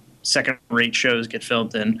some second-rate shows get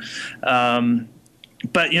filmed in. But,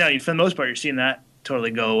 for the most part, you're seeing that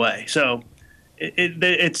totally go away. So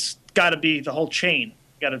it's got to be the whole chain.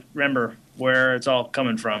 You got to remember where it's all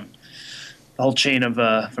coming from. The whole chain of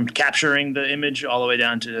from capturing the image all the way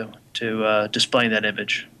down to displaying that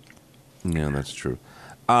image. Yeah, that's true.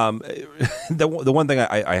 The one thing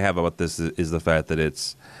I have about this is the fact that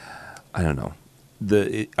it's, I don't know.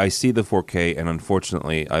 I see the 4K, and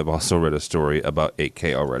unfortunately, I've also read a story about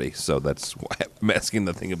 8K already. So that's why I'm asking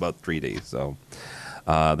the thing about 3D. So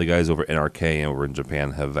the guys over at NRK over in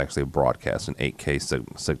Japan have actually broadcast an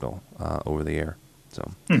 8K signal over the air.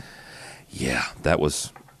 So, yeah, that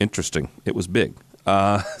was interesting. It was big.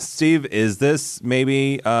 Steve, is this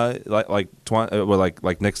maybe like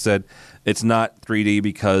Nick said, it's not 3D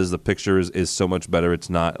because the picture is so much better. It's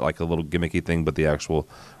not like a little gimmicky thing, but the actual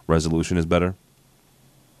resolution is better?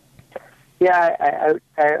 Yeah,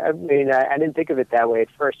 I mean, I didn't think of it that way at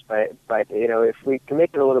first, but if we can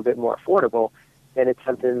make it a little bit more affordable, then it's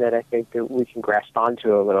something that I think that we can grasp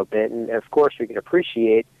onto a little bit. And, of course, we can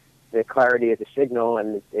appreciate the clarity of the signal,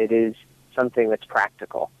 and it is something that's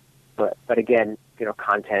practical. But again,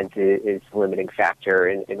 content is the limiting factor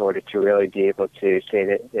in order to really be able to say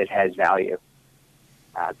that it has value.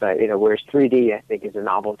 But whereas 3D, I think, is a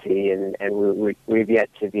novelty, and we've yet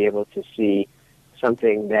to be able to see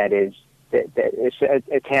something that is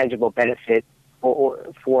a tangible benefit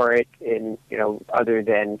for it in other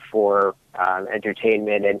than for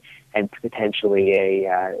entertainment and potentially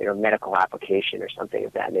a medical application or something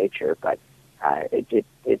of that nature. But it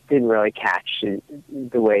didn't really catch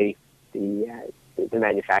the way the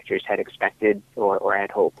manufacturers had expected or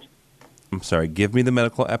had hoped. I'm sorry. Give me the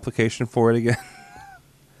medical application for it again.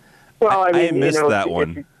 Well, I missed that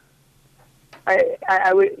one.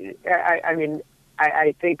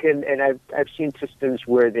 I think, and I've seen systems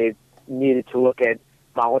where they've needed to look at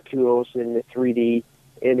molecules in the 3D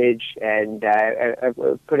image, and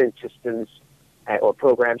I've put in systems or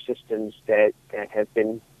program systems that have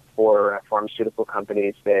been for pharmaceutical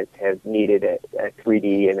companies that have needed a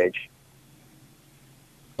 3D image.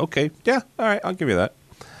 Okay. Yeah. All right. I'll give you that.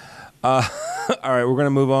 All right. We're going to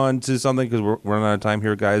move on to something because we're running out of time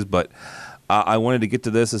here, guys. But I wanted to get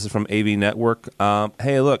to this. This is from AV Network.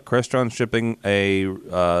 Hey, look, Crestron's shipping a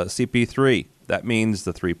CP3. That means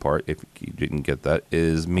the 3-part, if you didn't get that,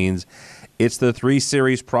 means it's the 3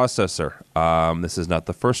 series processor. This is not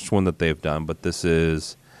the first one that they've done, but this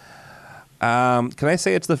is... can I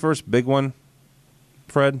say it's the first big one,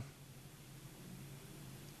 Fred?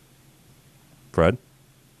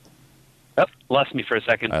 Oh, lost me for a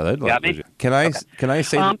second. Got me? Can I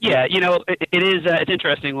say? Yeah, it is. It's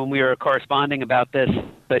interesting when we were corresponding about this.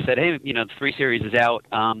 I said, hey, the 3 series is out,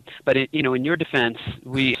 but in your defense,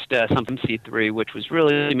 we used something C3, which was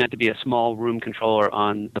really meant to be a small room controller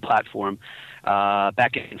on the platform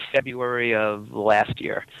back in February of last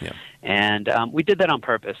year. Yeah. And we did that on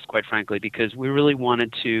purpose, quite frankly, because we really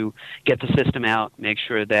wanted to get the system out, make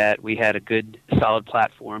sure that we had a good, solid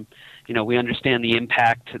platform. We understand the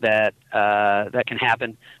impact that that can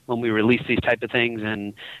happen when we release these type of things,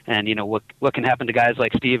 and what can happen to guys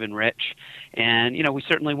like Steve and Rich. And we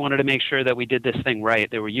certainly wanted to make sure that we did this thing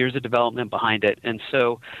right. There were years of development behind it, and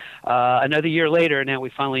so another year later, now we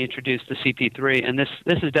finally introduced the CP3, and this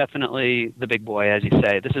is definitely the big boy, as you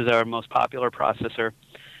say. This is our most popular processor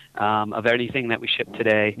of anything that we ship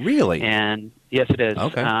today. Really? And yes, it is.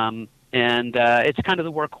 Okay. And it's kind of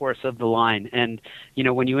the workhorse of the line. And,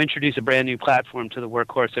 when you introduce a brand new platform to the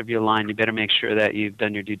workhorse of your line, you better make sure that you've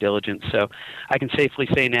done your due diligence. So I can safely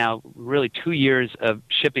say now, really 2 years of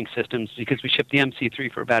shipping systems, because we shipped the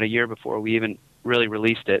MC3 for about a year before we even really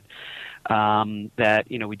released it, that,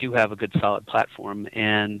 we do have a good solid platform.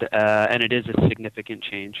 And it is a significant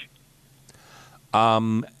change.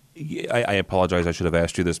 I apologize. I should have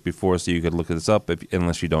asked you this before so you could look this up,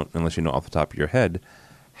 unless you know off the top of your head.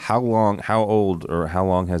 How long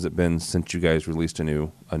has it been since you guys released a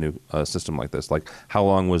new system like this? Like, how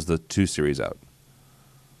long was the 2 series out?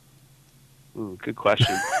 Ooh, good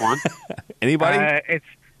question. Juan? Anybody?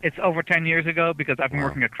 It's over 10 years ago, because I've been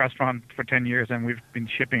working at Crestron for 10 years, and we've been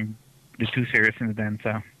shipping the 2 series since then.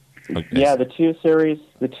 So. Okay. Yeah, the 2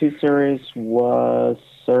 series was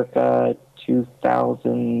circa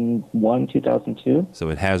 2001, 2002. So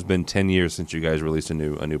it has been 10 years since you guys released a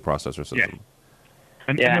new processor system. Yeah.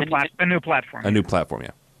 A new platform. A new platform,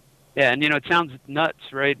 yeah. Yeah, and it sounds nuts,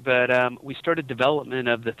 right? But we started development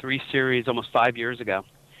of the 3 Series almost 5 years ago.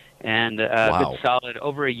 And Wow. good solid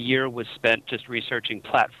over a year was spent just researching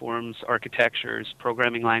platforms, architectures,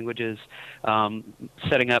 programming languages,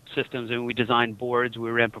 setting up systems. And we designed boards.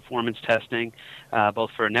 We ran performance testing,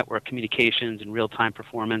 both for network communications and real-time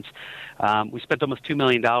performance. We spent almost $2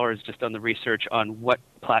 million just on the research on what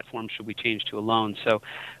platform should we change to alone. So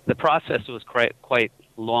the process was quite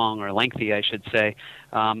long, or lengthy, I should say.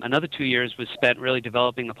 Another 2 years was spent really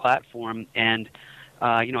developing the platform. And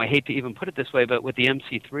I hate to even put it this way, but with the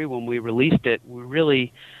MC3, when we released it, we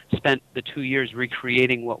really spent the 2 years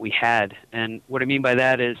recreating what we had. And what I mean by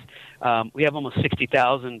that is we have almost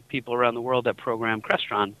 60,000 people around the world that program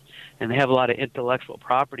Crestron, and they have a lot of intellectual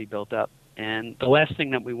property built up. And the last thing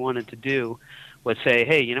that we wanted to do was say,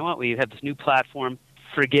 hey, you know what, we have this new platform,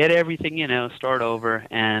 forget everything, start over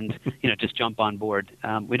and, just jump on board.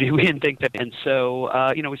 We didn't think that. And so,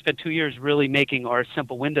 we spent 2 years really making our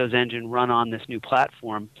simple Windows engine run on this new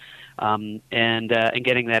platform and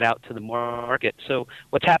getting that out to the market. So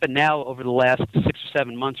what's happened now over the last 6 or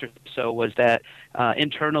 7 months or so was that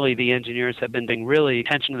internally the engineers have been paying really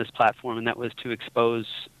attention to this platform, and that was to expose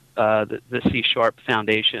the C#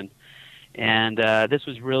 foundation. And this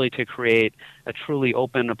was really to create a truly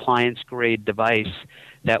open appliance-grade device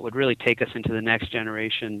that would really take us into the next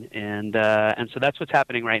generation. And so that's what's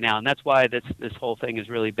happening right now. And that's why this whole thing is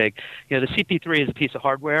really big. The CP3 is a piece of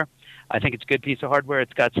hardware. I think it's a good piece of hardware.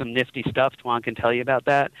 It's got some nifty stuff. Tuan can tell you about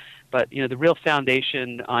that. But, the real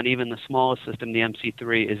foundation on even the smallest system, the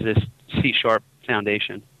MC3, is this C#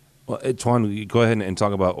 foundation. Well, Tuan, go ahead and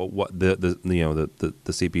talk about what the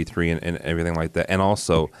CP3 and everything like that. And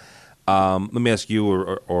also, let me ask you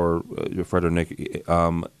or Fred or Nick,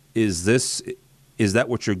 is that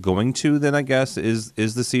what you're going to then, I guess, is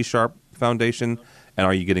the C# foundation? And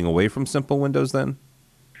are you getting away from simple Windows then?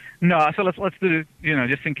 No, so let's do,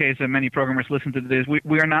 just in case many programmers listen to this,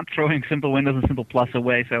 we are not throwing Simple Windows and Simple Plus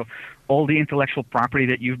away. So all the intellectual property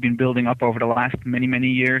that you've been building up over the last many, many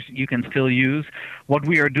years, you can still use. What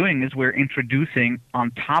we are doing is we're introducing,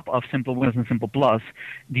 on top of Simple Windows and Simple Plus,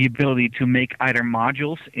 the ability to make either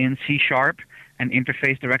modules in C# and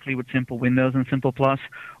interface directly with Simple Windows and Simple Plus,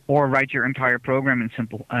 or write your entire program in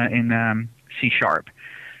C#.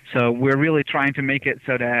 So we're really trying to make it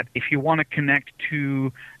so that if you want to connect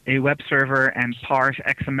to a web server and parse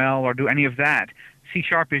XML or do any of that, C#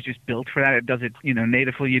 is just built for that. It does it,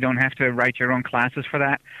 natively. You don't have to write your own classes for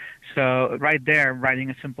that. So right there, writing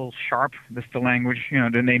a simple Sharp, that's the language,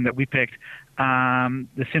 the name that we picked,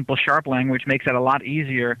 the simple Sharp language makes that a lot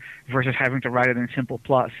easier versus having to write it in Simple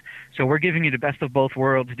Plus. So we're giving you the best of both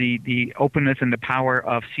worlds, the openness and the power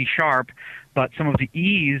of C#, but some of the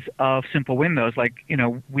ease of Simple Windows. Like,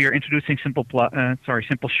 we are introducing Simple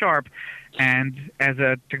Sharp, and as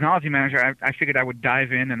a technology manager, I figured I would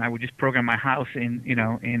dive in and I would just program my house in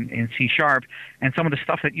C#. And some of the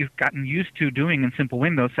stuff that you've gotten used to doing in Simple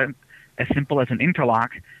Windows, as simple as an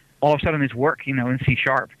interlock, all of a sudden is work, in C#.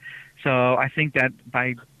 So I think that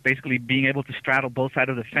by basically being able to straddle both sides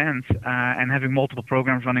of the fence and having multiple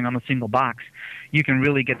programs running on a single box, you can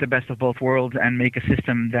really get the best of both worlds and make a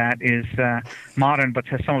system that is modern but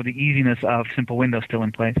has some of the easiness of Simple Windows still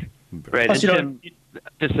in place. Right. And Tim,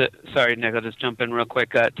 sorry, Nick, I'll just jump in real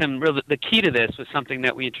quick. Tim, the key to this was something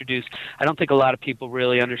that we introduced. I don't think a lot of people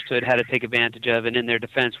really understood how to take advantage of, and in their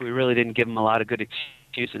defense, we really didn't give them a lot of good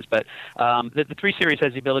excuses. But the 3 Series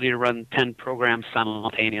has the ability to run 10 programs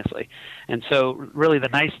simultaneously. And so really the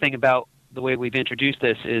nice thing about the way we've introduced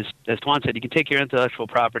this is, as Tuan said, you can take your intellectual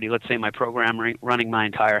property, let's say my program running my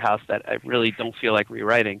entire house that I really don't feel like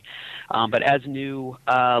rewriting. But as new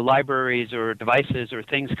libraries or devices or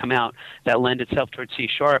things come out that lend itself towards C#,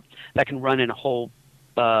 that can run in a whole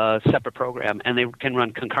separate program, and they can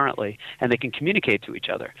run concurrently, and they can communicate to each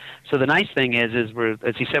other. So the nice thing is we're,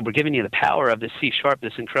 as he said, we're giving you the power of this C#,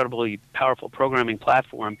 this incredibly powerful programming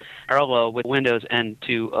platform, parallel with Windows, and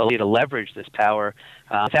to allow you to leverage this power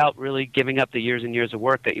without really giving up the years and years of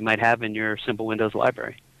work that you might have in your Simple Windows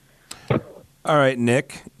library. All right,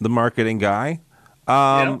 Nick, the marketing guy.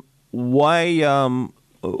 Why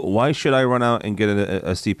should I run out and get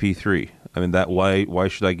a CP3? I mean, why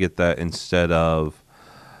should I get that instead of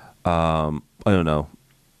I don't know.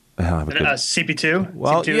 CP2?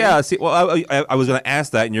 Well, CP2? yeah. I was going to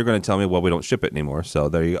ask that, and you're going to tell me, well, we don't ship it anymore. So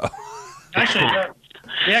there you go. Actually,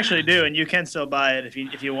 we actually do, and you can still buy it if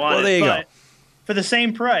you want. Well, there you go. for the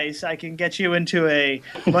same price, I can get you into a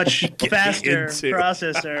much faster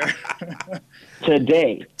processor.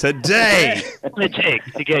 Today. What's it take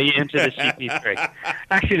to get you into the CP3?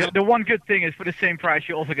 Actually, the one good thing is for the same price,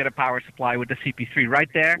 you also get a power supply with the CP3 right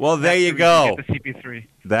there. Well, there you go. Get the CP3.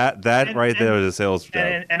 That right there is a sales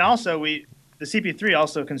job. And also, the CP3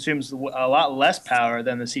 also consumes a lot less power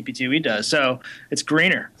than the CP2E does, so it's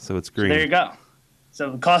greener. So it's green. So there you go.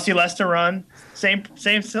 So it costs you less to run, same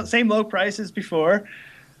low price as before,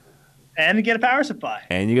 and you get a power supply.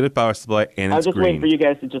 And you get a power supply, and I it's was just green. waiting for you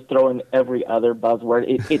guys to just throw in every other buzzword.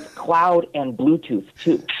 It's cloud and Bluetooth,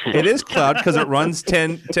 too. It is cloud because it runs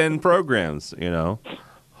 10 programs, you know.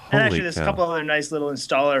 And actually, there's a couple other nice little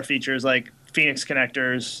installer features like Phoenix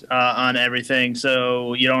connectors on everything,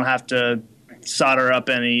 so you don't have to solder up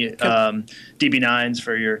any DB9s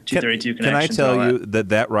for your 232 connections. Can I tell you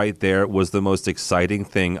that right there was the most exciting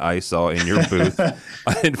thing I saw in your booth at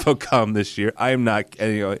InfoComm this year? I am not,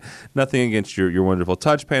 nothing against your wonderful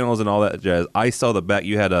touch panels and all that jazz. I saw the back.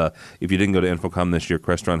 You had if you didn't go to InfoComm this year,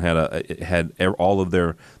 Crestron had all of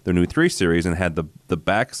their new 3 Series and had the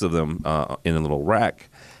backs of them in a little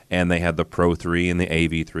rack. And they had the Pro 3 and the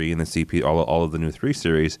AV3 and the CP, all of the new 3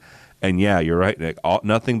 Series. And yeah, you're right, Nick.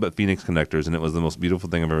 Nothing but Phoenix connectors, and it was the most beautiful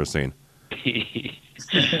thing I've ever seen.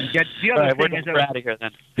 Yeah, the other thing is we're out of here then.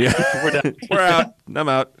 Yeah, We're done. We're out. I'm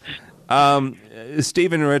out.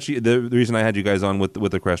 Steve and Rich, the reason I had you guys on with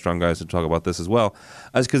the Crestron guys to talk about this as well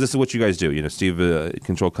is because this is what you guys do. You know, Steve,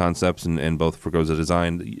 Control Concepts and both Fregosa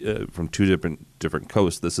Design from 2 different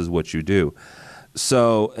coasts. This is what you do.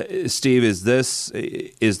 So, Steve, is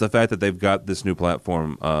the fact that they've got this new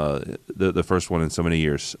platform, the first one in so many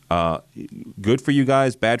years, good for you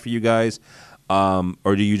guys, bad for you guys,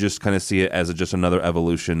 or do you just kind of see it as just another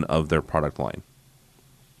evolution of their product line?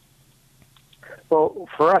 Well,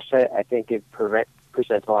 for us, I think it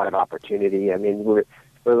presents a lot of opportunity. I mean, we're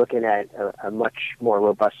looking at a much more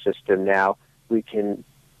robust system now. We can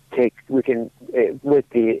with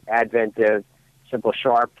the advent of Simple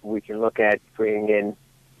Sharp, we can look at bringing in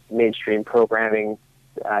mainstream programming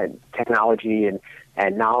technology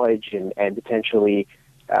and knowledge and potentially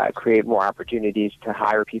create more opportunities to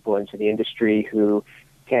hire people into the industry who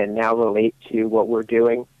can now relate to what we're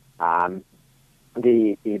doing.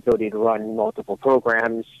 The ability to run multiple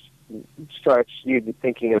programs starts you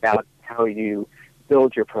thinking about how you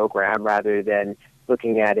build your program rather than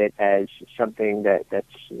looking at it as something that's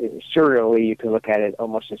serially. You can look at it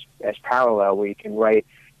almost as parallel, where you can write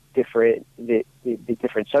the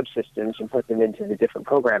different subsystems and put them into the different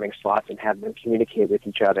programming slots and have them communicate with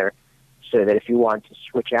each other, so that if you want to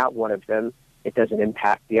switch out one of them, it doesn't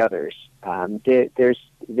impact the others. There's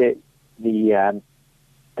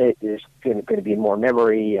going to be more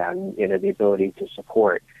memory, the ability to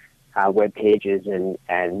support web pages and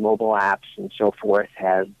mobile apps and so forth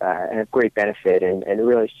have great benefit, and it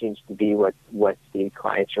really seems to be what the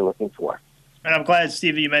clients are looking for. And I'm glad,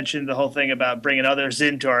 Steve, you mentioned the whole thing about bringing others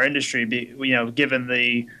into our industry. Given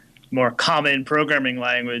the more common programming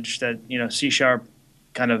language that C#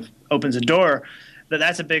 kind of opens a door,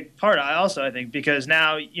 that's a big part. I think because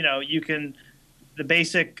now the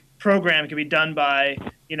basic program can be done by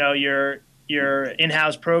your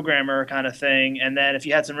in-house programmer kind of thing, and then if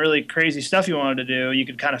you had some really crazy stuff you wanted to do, you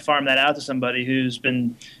could kind of farm that out to somebody who's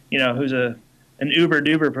been, who's an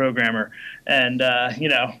uber-duber programmer, and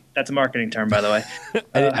that's a marketing term, by the way.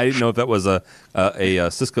 I didn't know if that was a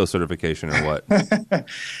Cisco certification or what.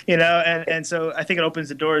 And so I think it opens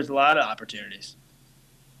the doors to a lot of opportunities.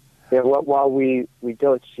 Yeah, while we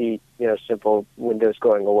don't see simple Windows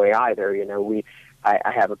going away either,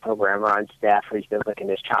 I have a programmer on staff who's been licking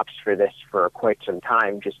his chops for this for quite some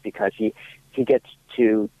time, just because he gets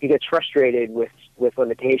frustrated with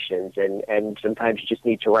limitations, and sometimes you just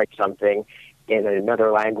need to write something in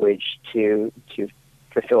another language to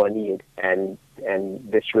fulfill a need, and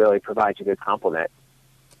this really provides a good complement.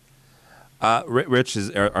 Rich,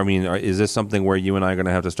 is this something where you and I are going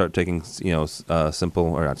to have to start taking simple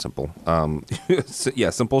or not simple,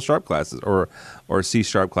 simple Sharp classes or C#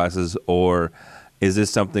 classes, or is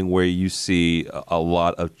this something where you see a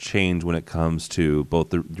lot of change when it comes to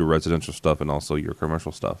both your residential stuff and also your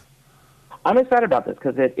commercial stuff? I'm excited about this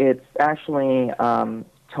because it's actually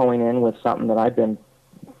towing in with something that I've been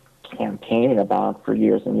campaigning about for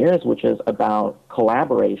years and years, which is about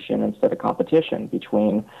collaboration instead of competition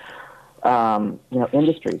between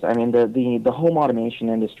industries. I mean, the home automation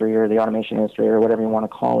industry or the automation industry or whatever you want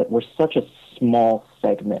to call it, we're such a small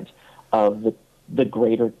segment of the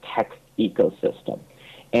greater tech ecosystem.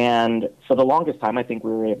 And for the longest time, I think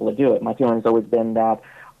we were able to do it. My feeling has always been that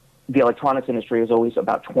the electronics industry is always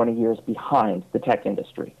about 20 years behind the tech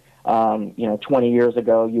industry. 20 years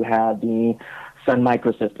ago, you had the Sun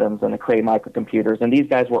Microsystems and the Cray microcomputers, and these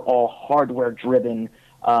guys were all hardware-driven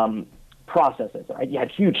processes. Right? You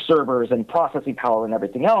had huge servers and processing power and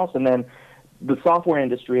everything else, and then the software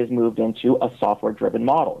industry has moved into a software-driven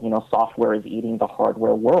model. Software is eating the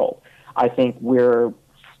hardware world. I think we're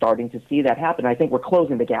starting to see that happen. I think we're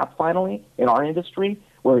closing the gap finally in our industry,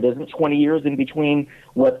 where it isn't 20 years in between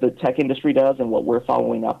what the tech industry does and what we're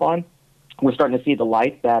following up on. We're starting to see the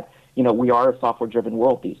light that, we are a software-driven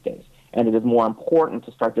world these days. And it is more important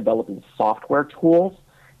to start developing software tools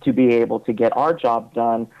to be able to get our job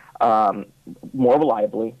done more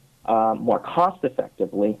reliably, more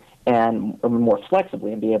cost-effectively, and more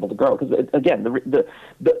flexibly, and be able to grow. Because, again,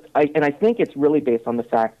 I think it's really based on the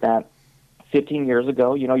fact that 15 years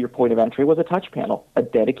ago, your point of entry was a touch panel, a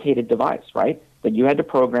dedicated device, right, that you had to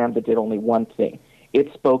program that did only one thing.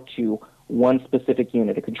 It spoke to one specific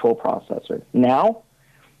unit, a control processor. Now,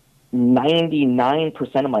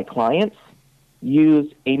 99% of my clients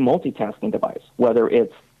use a multitasking device, whether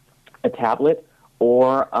it's a tablet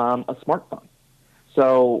or a smartphone.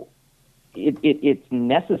 So it's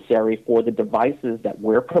necessary for the devices that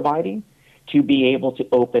we're providing to be able to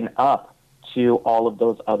open up to all of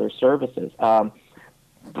those other services.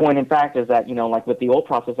 Point in fact is that, like with the old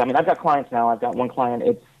process, I've got clients now. I've got one client,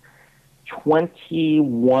 it's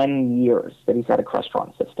 21 years that he's had a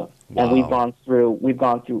Crestron system. Wow. And we've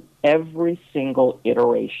gone through every single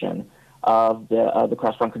iteration of the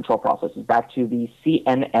Crestron control processes back to the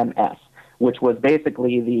CNMS, which was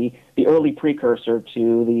basically the early precursor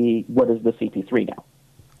to what is the CP3 now.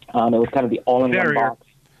 It was kind of the all-in-one box.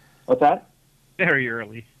 What's that? Very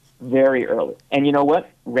early. Very early. And you know what?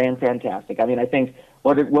 Ran fantastic. I think,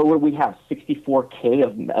 what would we have,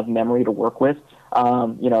 64K of memory to work with?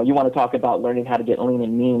 You want to talk about learning how to get lean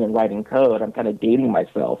and mean and writing code. I'm kind of dating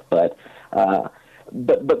myself, but kind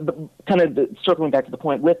of circling back to the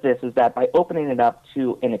point with this is that by opening it up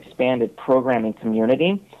to an expanded programming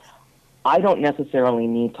community, I don't necessarily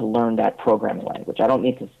need to learn that programming language. I don't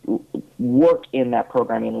need to work in that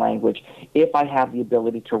programming language if I have the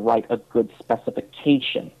ability to write a good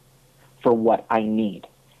specification for what I need.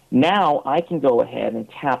 Now I can go ahead and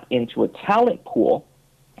tap into a talent pool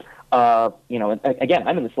of, again,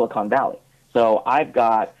 I'm in the Silicon Valley, so I've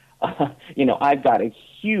got, I've got a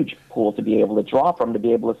huge pool to be able to draw from, to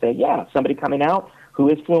be able to say, yeah, somebody coming out who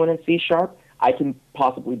is fluent in C#, I can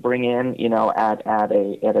possibly bring in, at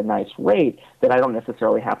a nice rate that I don't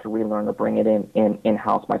necessarily have to relearn or bring it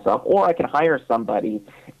in-house myself, or I can hire somebody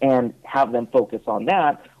and have them focus on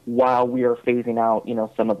that while we are phasing out,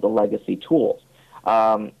 some of the legacy tools.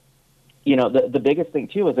 The biggest thing,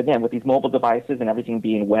 too, is, again, with these mobile devices and everything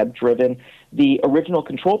being web-driven, the original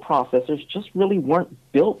control processors just really weren't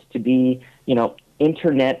built to be,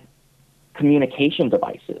 internet communication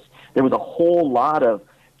devices. There was a whole lot of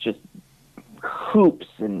just hoops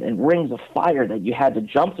and rings of fire that you had to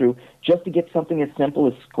jump through just to get something as simple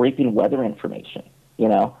as scraping weather information,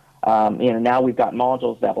 now we've got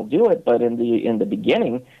modules that will do it, but in the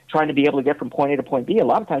beginning, trying to be able to get from point A to point B, a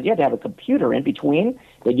lot of times you had to have a computer in between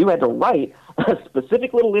that you had to write a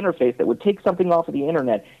specific little interface that would take something off of the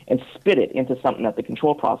internet and spit it into something that the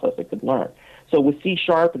control processor could learn. So with C#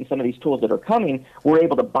 and some of these tools that are coming, we're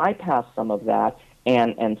able to bypass some of that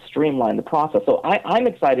and streamline the process. So I'm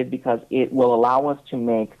excited because it will allow us to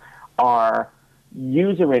make our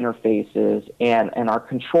user interfaces and our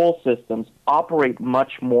control systems operate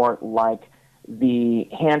much more like the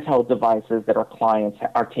handheld devices that our clients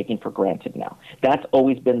are taking for granted now. That's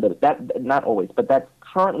always been that's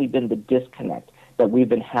currently been the disconnect that we've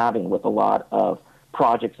been having with a lot of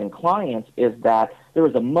projects and clients, is that there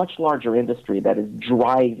is a much larger industry that is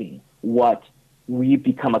driving what we've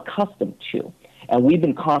become accustomed to. And we've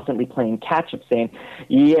been constantly playing catch-up, saying,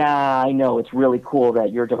 yeah, I know, it's really cool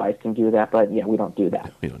that your device can do that, but, yeah, we don't do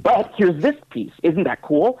that. But here's this piece. Isn't that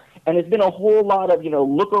cool? And it's been a whole lot of,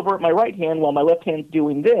 look over at my right hand while my left hand's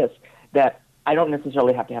doing this, that I don't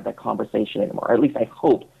necessarily have to have that conversation anymore. Or at least I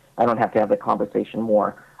hope I don't have to have that conversation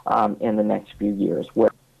more in the next few years, where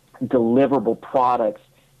deliverable products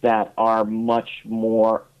that are much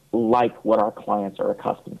more like what our clients are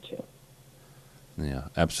accustomed to. Yeah,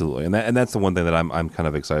 absolutely, and that's the one thing that I'm kind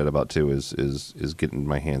of excited about too, is getting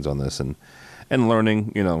my hands on this and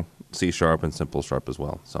learning, C# and Simple Sharp as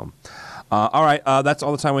well. So, all right, that's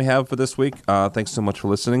all the time we have for this week. Thanks so much for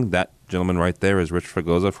listening. That gentleman right there is Rich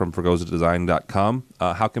Fregosa from FregosaDesign.com.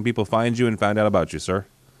 How can people find you and find out about you, sir?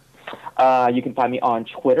 You can find me on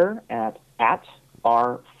Twitter at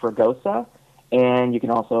rfregosa, And you can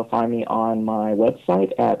also find me on my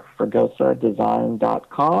website at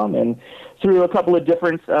fregosadesign.com. And through a couple of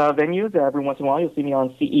different venues, every once in a while you'll see me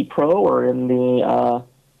on CE Pro or in the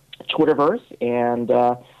Twitterverse. And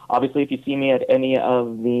obviously, if you see me at any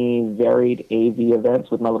of the varied AV events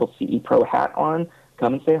with my little CE Pro hat on,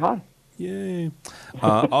 come and say hi. Yay.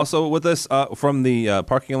 Also with us from the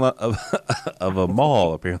parking lot of a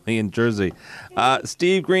mall, apparently, in Jersey,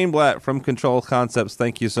 Steve Greenblatt from Control Concepts.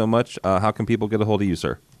 Thank you so much. How can people get a hold of you,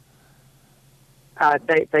 sir?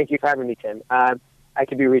 Thank you for having me, Tim. I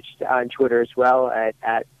can be reached on Twitter as well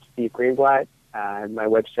at Steve Greenblatt. My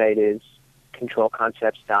website is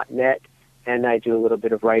controlconcepts.net, and I do a little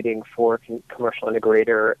bit of writing for Commercial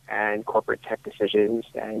Integrator and Corporate Tech Decisions,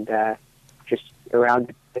 and just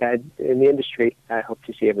around in the industry. I hope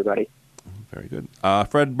to see everybody. Very good.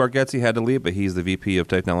 Fred Bargetzi had to leave, but he's the VP of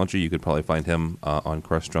Technology. You could probably find him on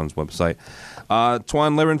Crestron's website.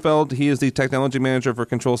 Twan Lirenfeld, he is the Technology Manager for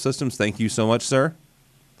Control Systems. Thank you so much, sir.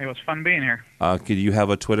 It was fun being here. Could you have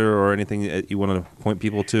a Twitter or anything that you want to point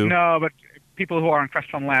people to? No, but people who are on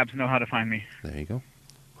Crestron Labs know how to find me. There you go.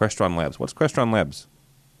 Crestron Labs. What's Crestron Labs?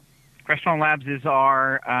 Crestron Labs is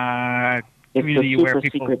our community it's a where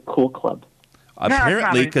people... secret cool club.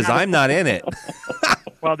 Apparently, because I'm not in it.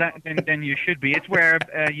 Well, then you should be. It's where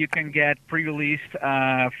you can get pre-released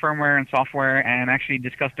firmware and software, and actually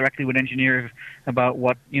discuss directly with engineers about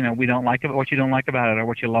what we don't like about what you don't like about it, or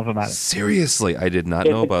what you love about it. Seriously, I did not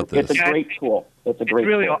know about this. It's a great tool. It's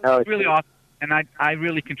really tool. It's really awesome, and I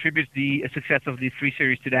really contribute the success of the 3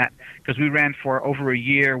 Series to that, because we ran for over a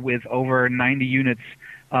year with over 90 units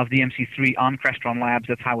of the MC3 on Crestron Labs.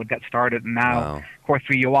 That's how it got started, and now Core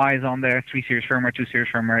 3 UI is on there, 3 Series firmware, 2 Series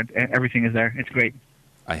firmware, everything is there. It's great.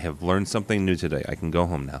 I have learned something new today. I can go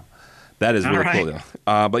home now. That is really cool.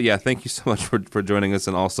 But yeah, thank you so much for joining us.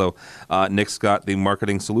 And also, Nick Scott, the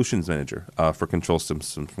Marketing Solutions Manager for Control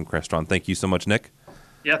Systems from Crestron. Thank you so much, Nick.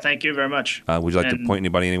 Yeah, thank you very much. Would you like to point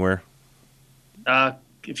anybody anywhere?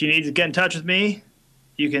 If you need to get in touch with me,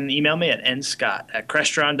 you can email me at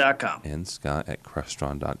nscott@crestron.com.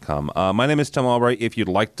 nscott@crestron.com. My name is Tim Albright. If you'd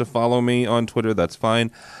like to follow me on Twitter, that's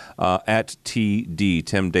fine. At TD,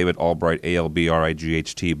 Tim David Albright,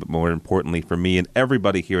 ALBRIGHT. But more importantly for me and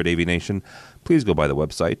everybody here at AV Nation, please go by the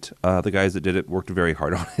website. The guys that did it worked very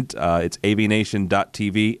hard on it. It's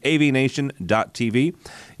avnation.tv, avnation.tv.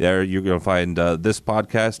 There you're going to find this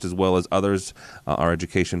podcast as well as others, our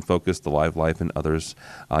education focus, the Live Life, and others.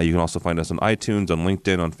 You can also find us on iTunes, on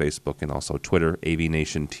LinkedIn, on Facebook, and also Twitter.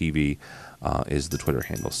 AVNation TV is the Twitter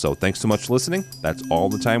handle. So thanks so much for listening. That's all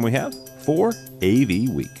the time we have for AV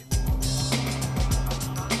Week.